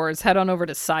Star Wars, head on over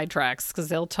to Sidetracks because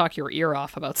they'll talk your ear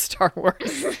off about Star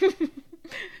Wars.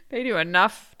 They do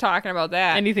enough talking about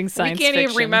that. Anything science We can't even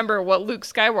fiction. remember what Luke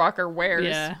Skywalker wears.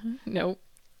 Yeah, nope.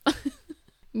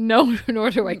 No,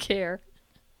 nor do I care.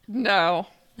 No.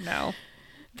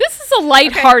 This is a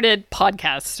lighthearted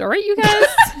podcast, all right, you guys?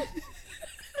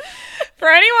 For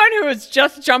anyone who is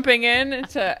just jumping in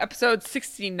to episode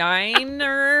 69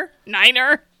 or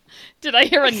Niner. Did I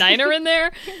hear a niner in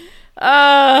there?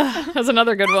 That's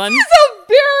another good one. This is a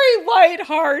very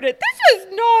lighthearted. This is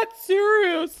not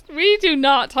serious. We do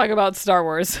not talk about Star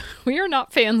Wars. We are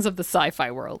not fans of the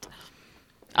sci-fi world.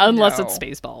 Unless No. it's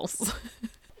Spaceballs.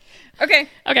 Okay.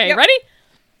 Okay, Yep. ready?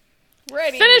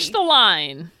 Ready. Finish the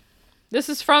line. This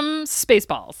is from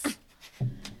Spaceballs.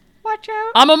 Watch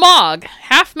out. I'm a Mog.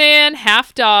 Half man,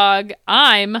 half dog.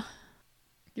 I'm...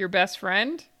 Your best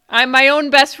friend? I'm my own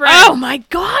best friend. Oh my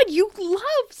god, you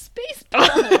love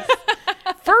Spaceballs.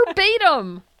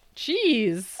 Verbatim.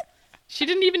 Jeez. She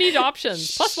didn't even need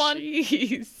options. +1.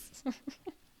 Jeez.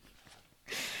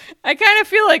 I kind of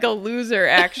feel like a loser,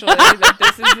 actually, that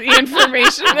this is the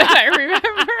information that I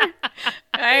remember.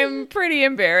 I'm pretty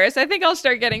embarrassed. I think I'll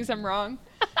start getting some wrong.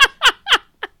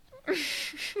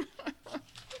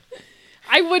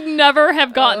 I would never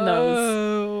have gotten those.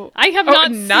 Oh. I have Oh,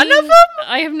 not none seen, of them?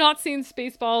 I have not seen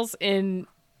Spaceballs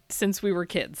since we were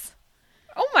kids.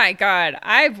 Oh my god,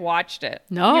 I've watched it.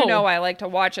 No. You know I like to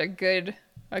watch a good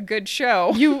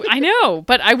show. I know,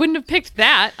 but I wouldn't have picked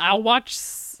that. I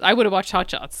would have watched Hot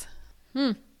Shots.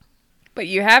 But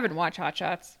you haven't watched Hot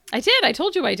Shots. I did. I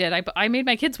told you I did. I made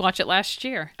my kids watch it last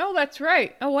year. Oh, that's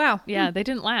right. Oh wow. Yeah, they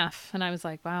didn't laugh. And I was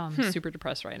like, wow, I'm super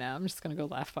depressed right now. I'm just going to go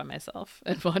laugh by myself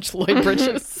and watch Lloyd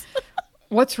Bridges.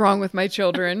 What's wrong with my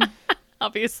children?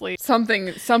 Obviously. Something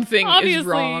Obviously, is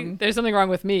wrong. there's something wrong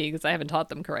with me because I haven't taught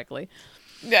them correctly.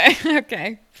 Okay.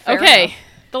 Fair Okay. enough.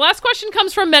 The last question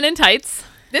comes from Men in Tights.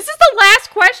 This is the last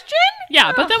question?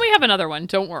 Yeah, but then we have another one.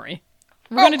 Don't worry.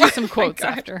 We're going to do some oh my quotes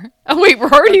God. after. Oh, wait, we're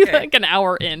already Okay. like an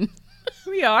hour in.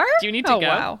 We are? Do you need to oh, go?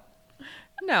 Wow.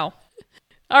 No.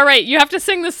 All right, you have to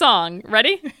sing the song.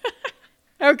 Ready?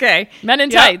 Okay. Men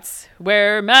in Yep. Tights.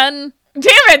 We're men. Damn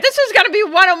it, this was going to be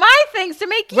one of my things to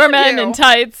make you We're men do. in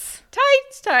tights.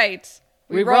 Tights.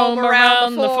 We roam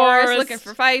around the forest. looking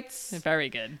for fights. Very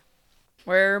good.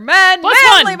 We're men, Plus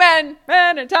manly one.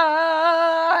 men in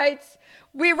tights.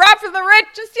 We rob from the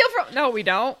rich and steal from... No, we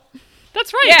don't.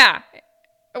 That's right. Yeah.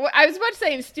 I was about to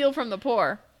say and steal from the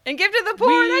poor. And give to the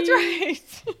poor, that's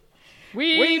right.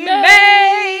 We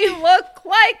may look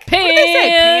like what did they say?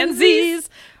 pansies.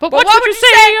 But what would you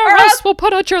say or else we'll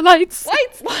put out your lights?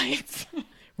 Lights.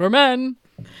 We're men.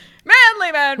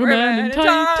 Manly men. We're men in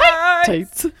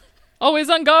tights. Always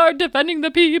on guard defending the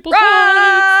people's rights.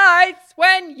 Rights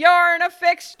when you're in a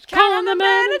fixed Calling the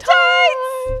men in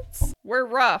tights. We're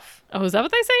rough. Oh, is that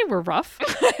what they say? We're rough?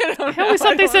 I don't I always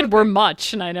thought they know. said we're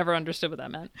much, and I never understood what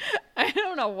that meant. I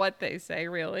don't know what they say,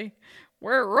 really.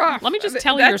 We're rough. Let me just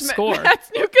tell you your That's score. That's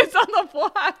New Kids on the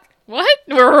Block. What?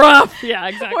 We're rough. Yeah,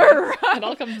 exactly. We're rough. It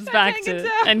all comes That's back how to you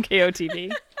can tell. NKO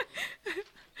TV.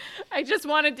 I just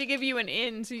wanted to give you an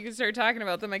in so you can start talking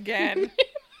about them again.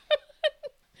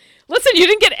 Listen, you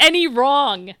didn't get any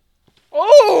wrong.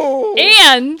 Oh!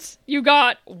 And you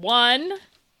got 1,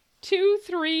 2,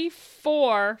 3,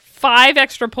 4, 5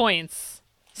 extra points.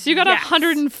 So you got Yes.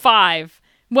 105.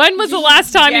 When was the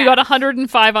last time you got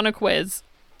 105 on a quiz?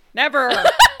 Never.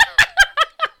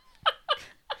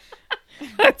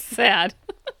 That's sad.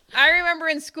 I remember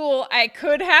in school I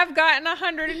could have gotten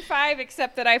 105,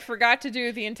 except that I forgot to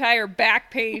do the entire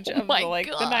back page of my the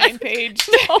God. 9-page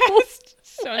test.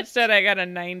 So instead I got a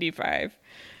 95.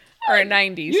 Or a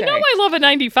 90, You know sorry. I love a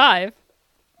 95.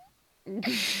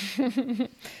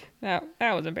 That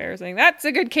was embarrassing. That's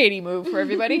a good Katie move for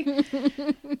everybody.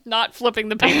 Not flipping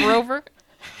the paper over.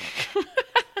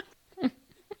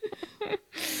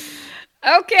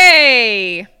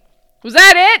 Okay. Was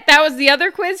that it? That was the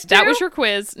other quiz too? That was your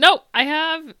quiz. No, I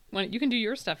have... Well, you can do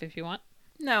your stuff if you want.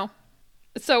 No.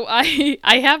 So I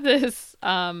have this...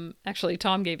 Actually,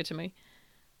 Tom gave it to me.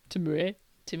 To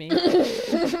me.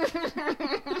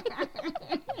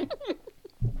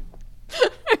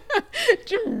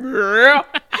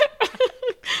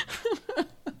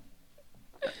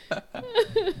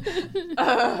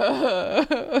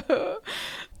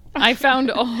 I found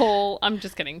a whole... I'm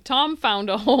just kidding. Tom found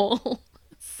a whole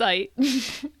site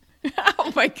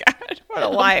Oh my god. What a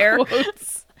liar. of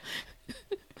quotes.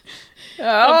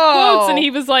 Oh. Quotes, and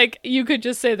he was like, you could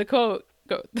just say the quote.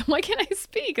 Go, why can't I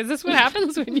speak? Is this what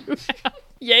happens when you have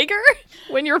Jaeger?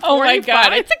 When you're 45? Oh my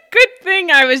god. It's a good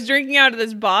thing I was drinking out of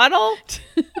this bottle.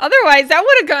 Otherwise, that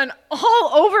would have gone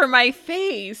all over my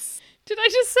face. Did I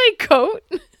just say coat?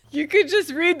 You could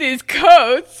just read these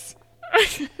quotes.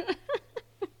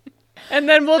 And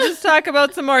then we'll just talk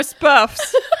about some more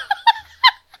spuffs.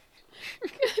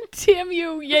 Damn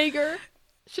you, Jaeger.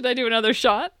 Should I do another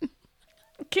shot?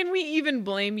 Can we even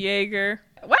blame Jaeger?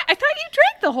 What? I thought you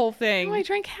drank the whole thing. Oh, I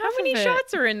drank half How many of it.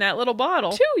 shots are in that little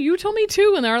bottle? 2. You told me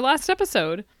 2 in our last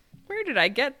episode. Where did I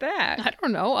get that? I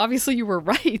don't know. Obviously, you were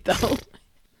right, though.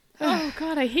 Oh,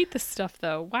 God, I hate this stuff,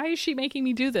 though. Why is she making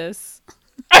me do this?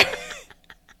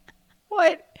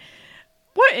 What?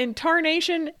 What in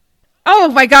tarnation? Oh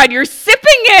my god, you're sipping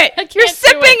it! I can't You're do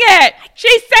sipping it!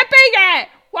 She's sipping it!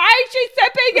 Why is she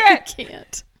sipping I it?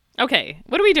 can't. Okay,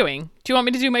 what are we doing? Do you want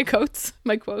me to do my quotes?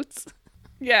 My quotes?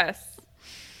 Yes.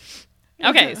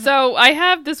 Okay, so I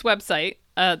have this website,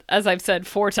 as I've said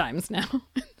 4 times now.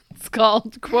 It's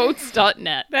called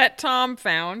quotes.net. That Tom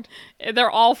found.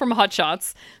 They're all from Hot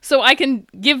Shots. So I can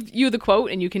give you the quote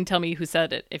and you can tell me who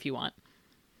said it if you want.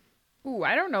 Ooh,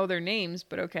 I don't know their names,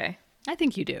 but okay. I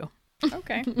think you do.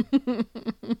 Okay.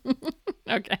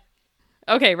 Okay.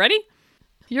 Okay, ready?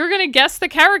 You're going to guess the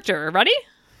character. Ready?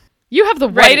 You have the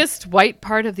Ready. whitest white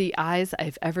part of the eyes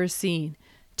I've ever seen.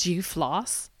 Do you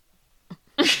floss?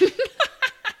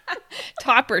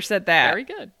 Topper said that. Very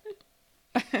good.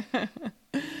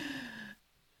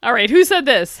 All right, who said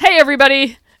this? Hey,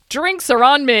 everybody. Drinks are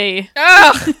on me.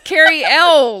 Ugh, Carrie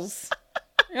Ells.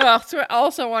 Oh, so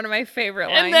also one of my favorite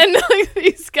lines. And then like,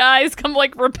 these guys come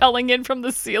like rappelling in from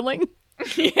the ceiling.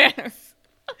 yes.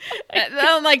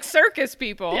 They're like circus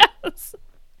people. Yes.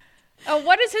 Oh,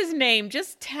 what is his name?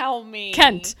 Just tell me.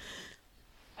 Kent.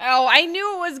 Oh, I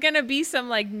knew it was gonna be some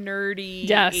like nerdy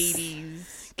Yes.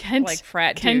 80s Kent. like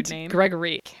frat Kent dude name.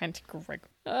 Gregory. Kent Gregory.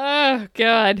 Oh,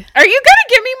 God. Are you gonna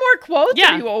give me more quotes? Or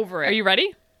Yeah. are you over it? Are you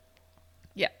ready?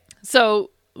 Yeah.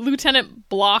 So Lieutenant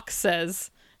Block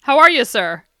says, "How are you,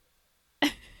 sir?"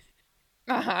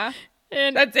 Uh-huh.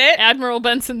 And That's it? Admiral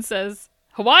Benson says,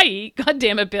 "Hawaii? God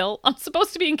damn it, Bill. I'm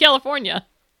supposed to be in California."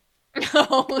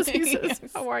 Oh, He says,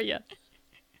 yes. "How are you?"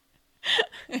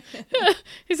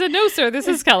 He said, "No, sir, this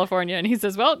is California." And he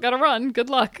says, "Well, gotta run. Good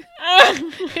luck."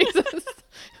 He says,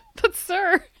 "But,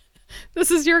 sir, this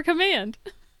is your command."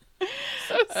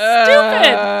 So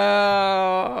stupid.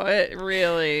 Oh, it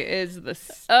really is the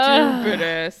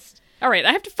stupidest. All right,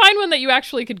 I have to find one that you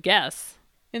actually could guess.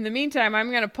 In the meantime,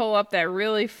 I'm going to pull up that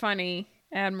really funny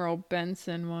Admiral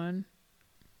Benson one.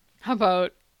 How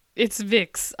about, "It's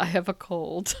Vicks. I have a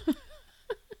cold."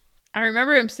 I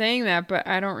remember him saying that, but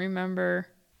I don't remember.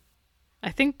 I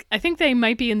think they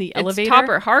might be in the elevator. It's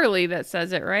Topper Harley that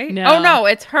says it, right? No. Oh, no,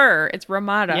 it's her. It's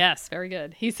Ramada. Yes, very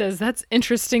good. He says, "That's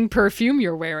interesting perfume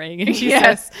you're wearing." And she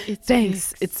Yes. says,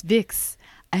 "Thanks, it's Vicks.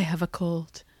 I have a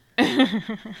cold."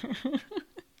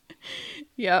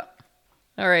 Yep.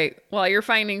 All right. Well, you're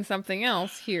finding something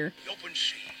else here. Open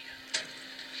sea.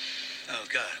 Oh,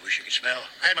 God, I wish you could smell.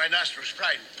 I had my nostrils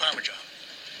fried in Parmesan.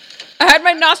 I had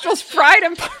my nostrils fried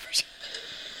in Parmesan.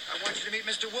 I want you to meet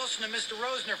Mr. Wilson and Mr.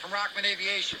 Rosner from Rockman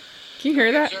Aviation. Can you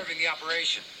hear that? Observing the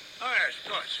operation. Oh, yes,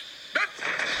 of course.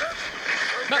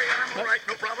 Okay, I'm all right,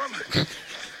 no problem.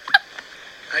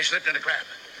 I slipped in a crab.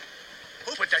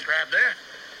 Who put that crab there?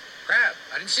 Crab.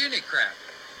 I didn't see any crab.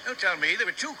 Don't tell me. There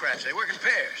were 2 crabs. They work in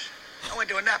pairs. I went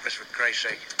to Annapolis, for Christ's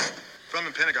sake. From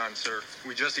the Pentagon, sir.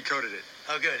 We just decoded it.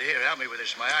 Oh, good. Here, help me with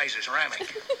this. My eyes are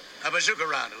ceramic. A bazooka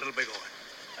round, a little bighorn.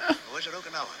 Or was it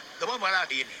Okinawa? The one without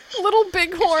the Indians. Little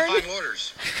bighorn. Define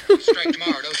orders. Strike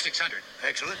tomorrow at 0600.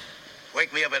 Excellent.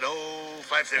 Wake me up at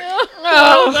 5:30.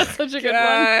 Oh, that's such a good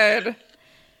one. God.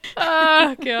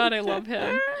 Oh, God, I love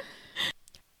him.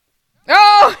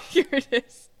 Oh, here it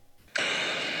is.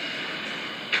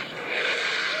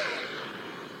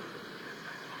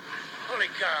 Holy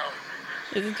cow.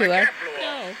 Is it My too loud? cap blew off.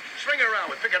 No. Swing it around.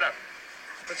 We'll pick it up.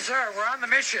 But, sir, we're on the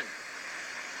mission.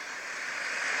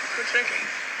 Good thinking.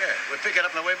 Yeah, we'll pick it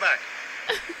up on the way back.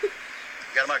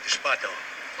 Gotta mark the spot, though.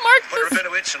 Mark Put this.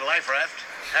 Rabinowitz in a life raft.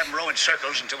 Have him row in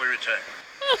circles until we return.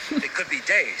 It could be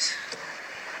days.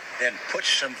 Then put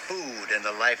some food in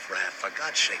the life raft. For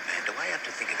God's sake, man, do I have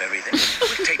to think of everything?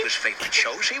 We'll tape his favorite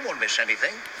shows. He won't miss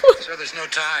anything. Sir, there's no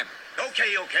time.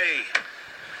 Okay.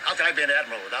 How can I be an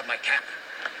admiral without my cap?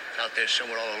 Out there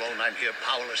somewhere all alone, I'm here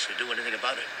powerless to do anything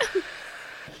about it.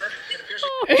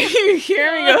 You're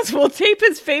hearing us. We'll tape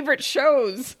his favorite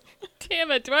shows.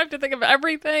 Damn it. Do I have to think of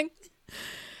everything?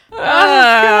 Oh,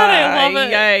 God, I love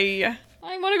it. Yay.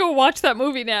 I want to go watch that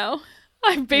movie now.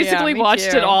 I've basically me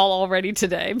watched too. it all already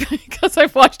today because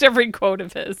I've watched every quote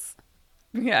of his.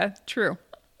 Yeah, true.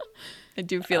 I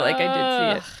do feel like I did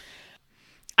see it.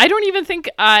 I don't even think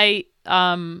I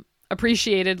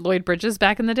appreciated Lloyd Bridges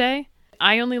back in the day.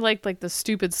 I only liked like the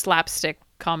stupid slapstick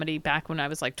comedy back when I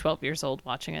was like 12 years old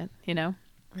watching it, you know?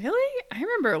 Really? I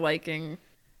remember liking.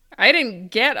 I didn't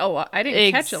get a lot. I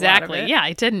didn't catch a lot of it. Yeah,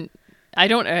 I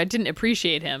didn't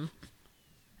appreciate him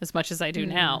as much as I do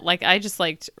now. Like I just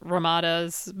liked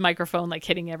Ramada's microphone like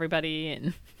hitting everybody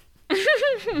and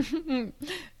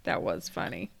That was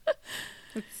funny.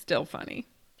 It's still funny.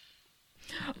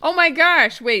 Oh my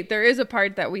gosh! Wait, there is a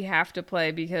part that we have to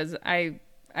play because I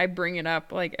bring it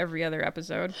up like every other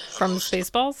episode. from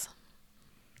Spaceballs.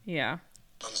 Yeah.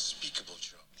 Unspeakable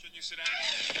joke. Can you sit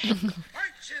down?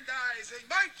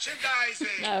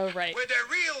 Merchandising! Oh, right. Where the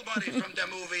real money from the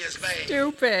movie is made.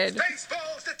 Stupid.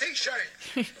 Spaceballs the t-shirt.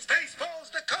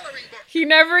 Spaceballs the coloring book. He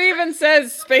never even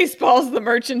says Spaceballs the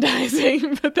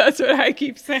merchandising, but that's what I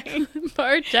keep saying.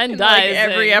 Merchandising. Like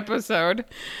every episode.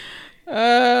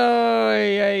 Oh,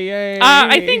 yeah.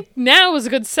 I think now is a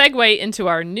good segue into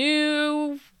our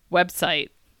new website.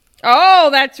 Oh,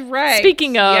 that's right.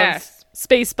 Speaking of Yes.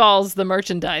 Spaceballs, the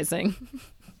merchandising.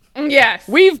 Yes.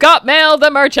 We've got mail,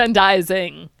 the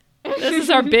merchandising. This is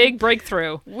our big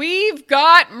breakthrough. We've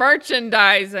got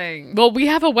merchandising. Well, we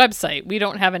have a website. We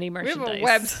don't have any We have merchandise. a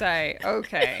website.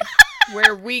 Okay.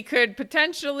 Where we could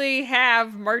potentially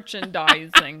have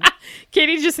merchandising.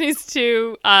 Katie just needs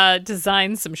to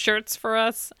design some shirts for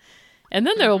us. And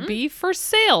then there'll be for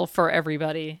sale for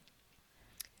everybody.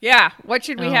 Yeah. What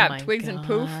should we Oh have? my Twigs and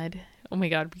Poof? God. Oh my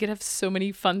God. We could have so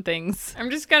many fun things. I'm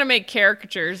just going to make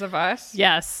caricatures of us.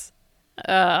 Yes.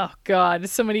 Oh God.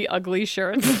 So many ugly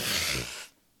shirts.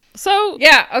 So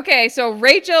Yeah. Okay. So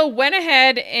Rachel went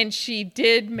ahead and she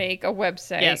did make a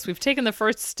website. yes, we've taken the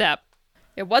first step.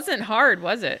 It wasn't hard,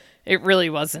 was it? It really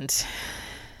wasn't.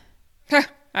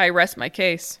 I rest my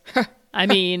case. I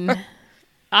mean,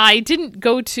 I didn't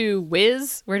go to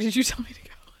Wiz. Where did you tell me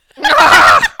to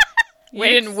go? You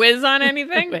didn't whiz on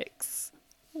anything? Wix.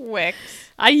 Wix.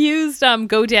 I used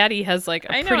GoDaddy has like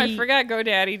a I know. pretty I forgot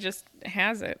GoDaddy just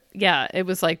has it. yeah, it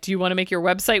was like, do you want to make your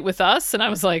website with us? And I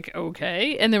was like,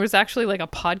 okay. And there was actually like a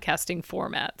podcasting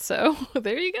format. So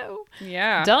there you go.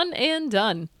 Yeah. Done and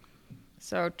done.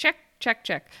 So check.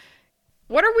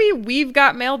 What are we? We've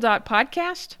got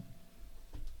mail.podcast?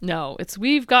 No, it's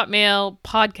we've got mail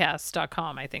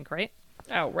podcast.com, I think, right?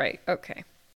 Oh, right. Okay.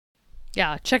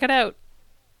 Yeah, check it out.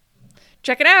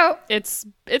 Check it out. It's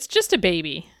just a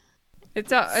baby.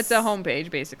 It's a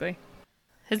homepage basically.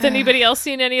 Has anybody else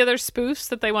seen any other spoofs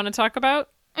that they want to talk about?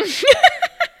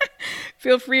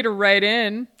 Feel free to write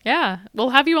in. Yeah, we'll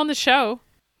have you on the show.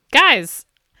 Guys,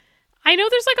 I know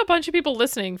there's like a bunch of people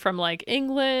listening from like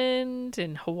England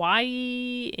and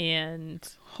Hawaii and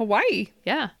Hawaii.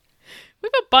 yeah. We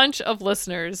have a bunch of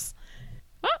listeners.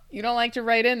 You don't like to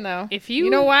write in, though. If you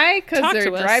know why? Because talk they're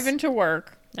to us- driving to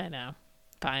work. I know.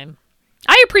 Fine.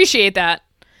 I appreciate that.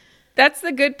 That's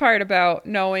the good part about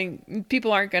knowing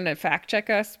people aren't going to fact check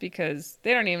us because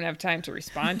they don't even have time to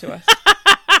respond to us.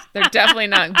 They're definitely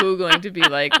not Googling to be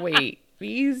like, wait,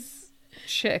 these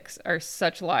chicks are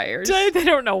such liars. They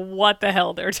don't know what the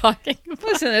hell they're talking about.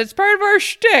 Listen, it's part of our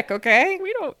shtick, okay?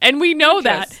 We don't, and we know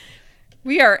that.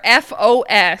 We are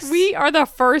FOS. We are the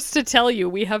first to tell you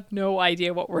we have no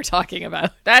idea what we're talking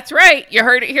about. That's right. You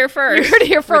heard it here first. You heard it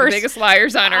here We're first. the biggest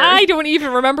liars on earth. I don't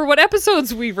even remember what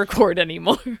episodes we record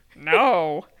anymore.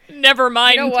 No. Never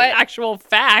mind You know what? actual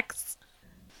facts.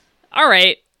 All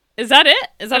right. Is that it?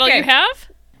 Is that all Okay. you have?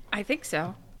 I think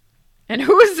so. And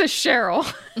who is this Cheryl?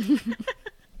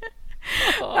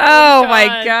 Oh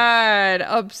my god.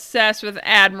 Obsessed with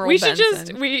Admiral We should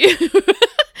Benson.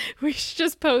 we should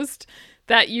just post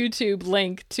that YouTube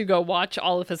link to go watch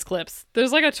all of his clips.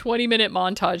 There's like a 20-minute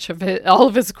montage of all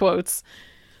of his quotes.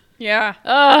 Yeah.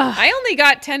 Ugh. I only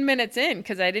got 10 minutes in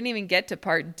because I didn't even get to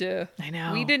part 2. I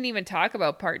know. We didn't even talk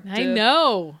about part 2. I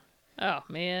know. Oh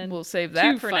man. We'll save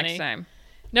that Too for funny. next time.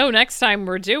 No, next time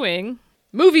we're doing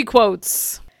movie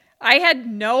quotes. I had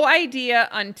no idea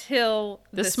until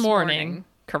This morning.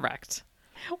 Correct.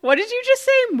 What did you just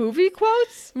say? Movie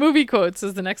quotes? Movie quotes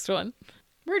is the next one.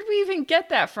 Where did we even get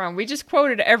that from? We just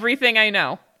quoted everything I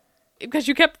know. Because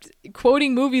you kept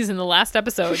quoting movies in the last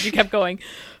episode. You kept going,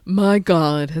 my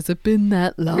God, has it been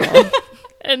that long?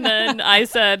 And then I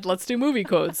said, let's do movie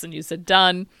quotes. And you said,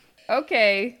 done.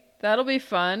 Okay, that'll be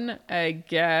fun, I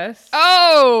guess.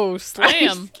 Oh,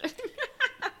 slam.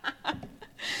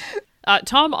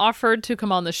 Tom offered to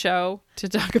come on the show to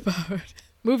talk about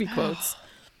movie quotes.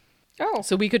 Oh,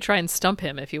 So we could try and stump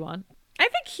him if you want. I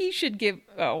think he should give...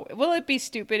 Oh, will it be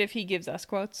stupid if he gives us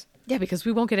quotes? Yeah, because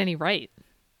we won't get any right.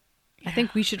 I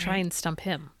think we should try and stump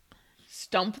him.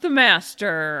 Stump the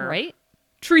master. Right?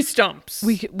 Tree stumps.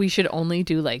 We should only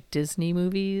do like Disney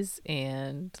movies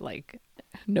and like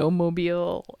No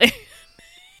Mobile.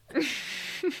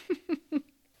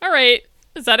 All right.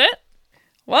 Is that it?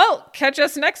 Well, catch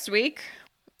us next week.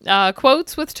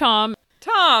 Quotes with Tom.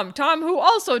 Tom who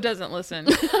also doesn't listen.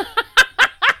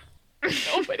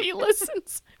 Nobody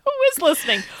listens. Who is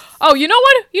listening? Oh, you know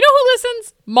what? You know who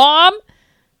listens? Mom.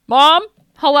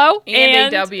 Hello.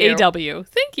 And AW. AW.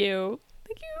 Thank you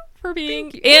for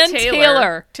being. you. And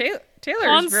Taylor. Taylor.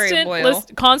 Taylor is very loyal.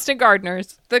 Constant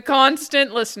gardeners. The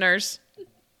constant listeners.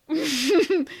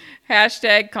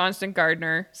 Hashtag constant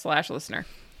gardener /listener.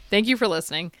 Thank you for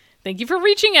listening. Thank you for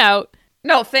reaching out.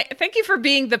 No, thank you for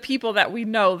being the people that we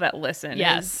know that listen.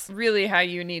 Yes. Is really how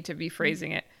you need to be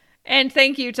phrasing it. And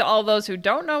thank you to all those who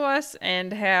don't know us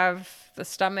and have the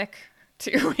stomach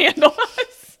to handle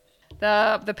us.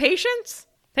 The patience.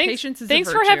 Patience is a Thanks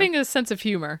for virtue. having a sense of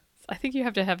humor. I think you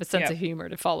have to have a sense Yeah. of humor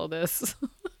to follow this.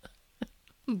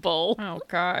 Bull. Oh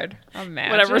God,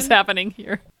 imagine. Whatever's happening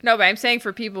here. No, but I'm saying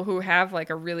for people who have like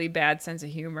a really bad sense of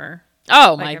humor.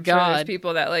 Oh Like, my I'm sure there's God.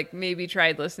 people that like maybe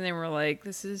tried listening and were like,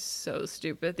 "This is so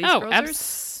stupid. These Oh, girls are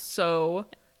so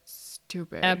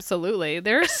stupid." Absolutely.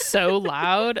 They're so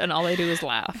loud and all they do is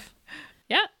laugh.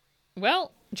 Yeah.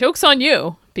 Well, joke's on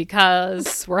you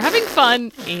because we're having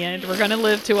fun and we're going to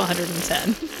live to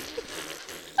 110.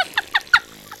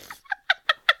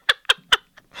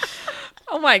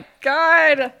 Oh my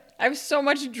God, I have so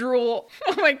much drool.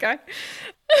 Oh my God.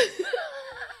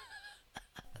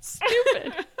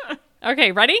 Stupid.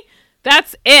 Okay, ready?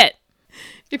 That's it.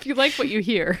 If you like what you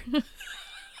hear.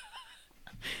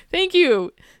 Thank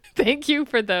you. Thank you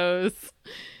for those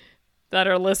that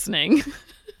are listening.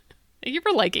 Thank you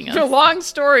for liking us. So long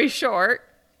story short,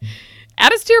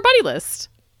 Add us to your buddy list.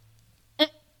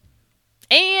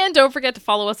 And don't forget to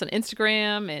follow us on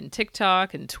Instagram and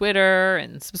TikTok and Twitter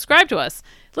and subscribe to us.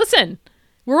 Listen,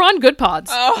 we're on Good Pods.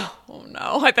 oh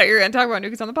no, I thought you were going to talk about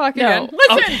Nukes on the Pocket No. again.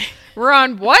 Listen, Okay. we're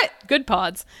on what? Good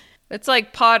Pods. It's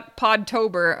like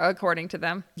Podtober according to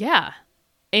them. Yeah.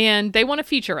 And they want to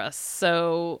feature us.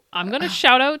 So I'm going to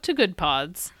shout out to Good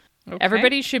Pods. Okay.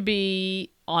 Everybody should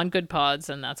be on Good Pods,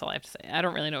 and that's all I have to say. I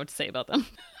don't really know what to say about them.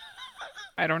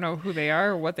 I don't know who they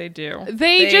are or what they do.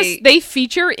 They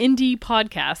feature indie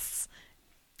podcasts.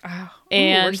 we're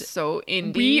And so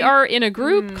indie. we are in a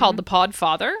group called the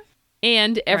Podfather,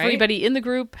 and everybody in the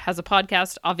group has a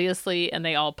podcast, obviously, and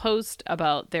they all post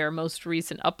about their most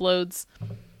recent uploads,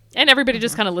 and everybody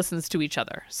just kind of listens to each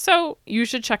other. So you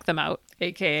should check them out.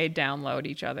 AKA download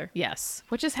each other. Yes.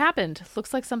 What just happened?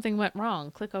 Looks like something went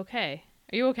wrong. Click OK.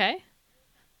 Are you okay?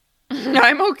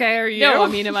 I'm okay. Are you? No, I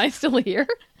mean, am I still here?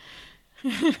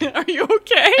 Are you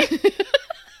okay?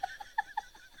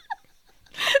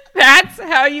 That's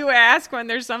how you ask when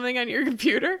there's something on your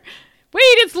computer? Wait,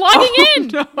 it's logging in.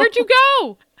 No. Where'd you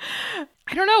go?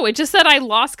 I don't know. It just said I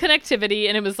lost connectivity,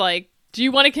 and it was like, do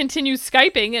you want to continue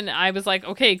Skyping? And I was like,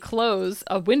 okay, close.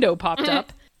 A window popped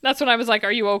up. That's when I was like,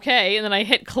 are you okay? And then I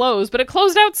hit close, but it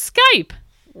closed out Skype.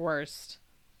 Worst.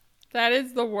 That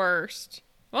is the worst.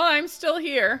 Well, I'm still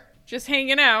here, just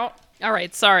hanging out. All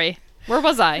right, sorry. Where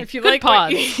was I? If you Good like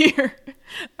pods. what you hear.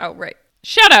 Oh, right.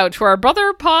 Shout out to our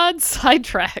brother pod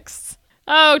sidetracks.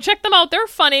 Oh, check them out. They're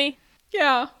funny.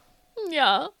 Yeah.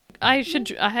 Yeah. I should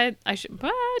have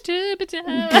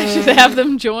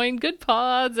them join Good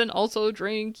Pods and also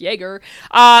drink Jaeger.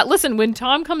 Listen, when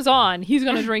Tom comes on, he's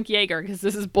going to drink Jaeger because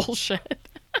this is bullshit.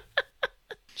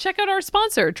 Check out our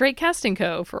sponsor, Drake Casting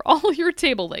Co. for all your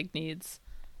table leg needs.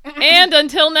 And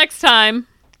until next time.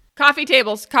 Coffee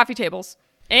tables.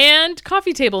 And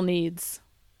coffee table needs.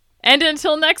 And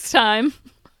until next time.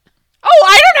 Oh,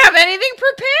 I don't have anything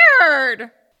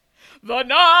prepared. The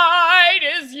night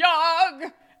is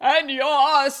young, and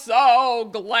you're so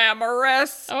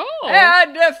glamorous. Oh.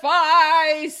 And if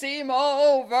I seem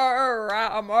over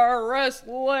amorous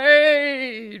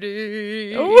lady,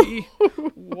 Ooh.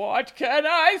 what can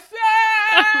I say?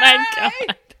 Oh my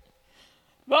God.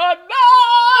 The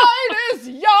night is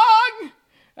young,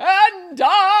 and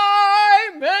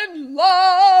I'm in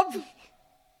love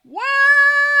with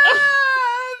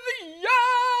you.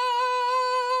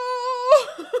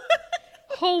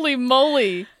 Holy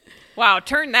moly. Wow,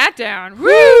 turn that down.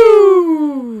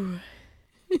 Woo!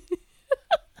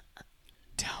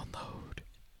 Download.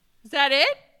 Is that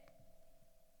it?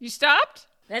 You stopped?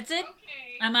 That's it?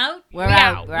 I'm out? We're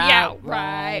out.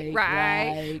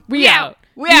 Right. We out.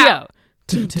 We out.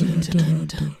 Dun, dun, dun,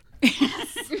 dun.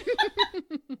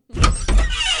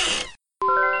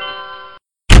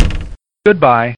 Goodbye.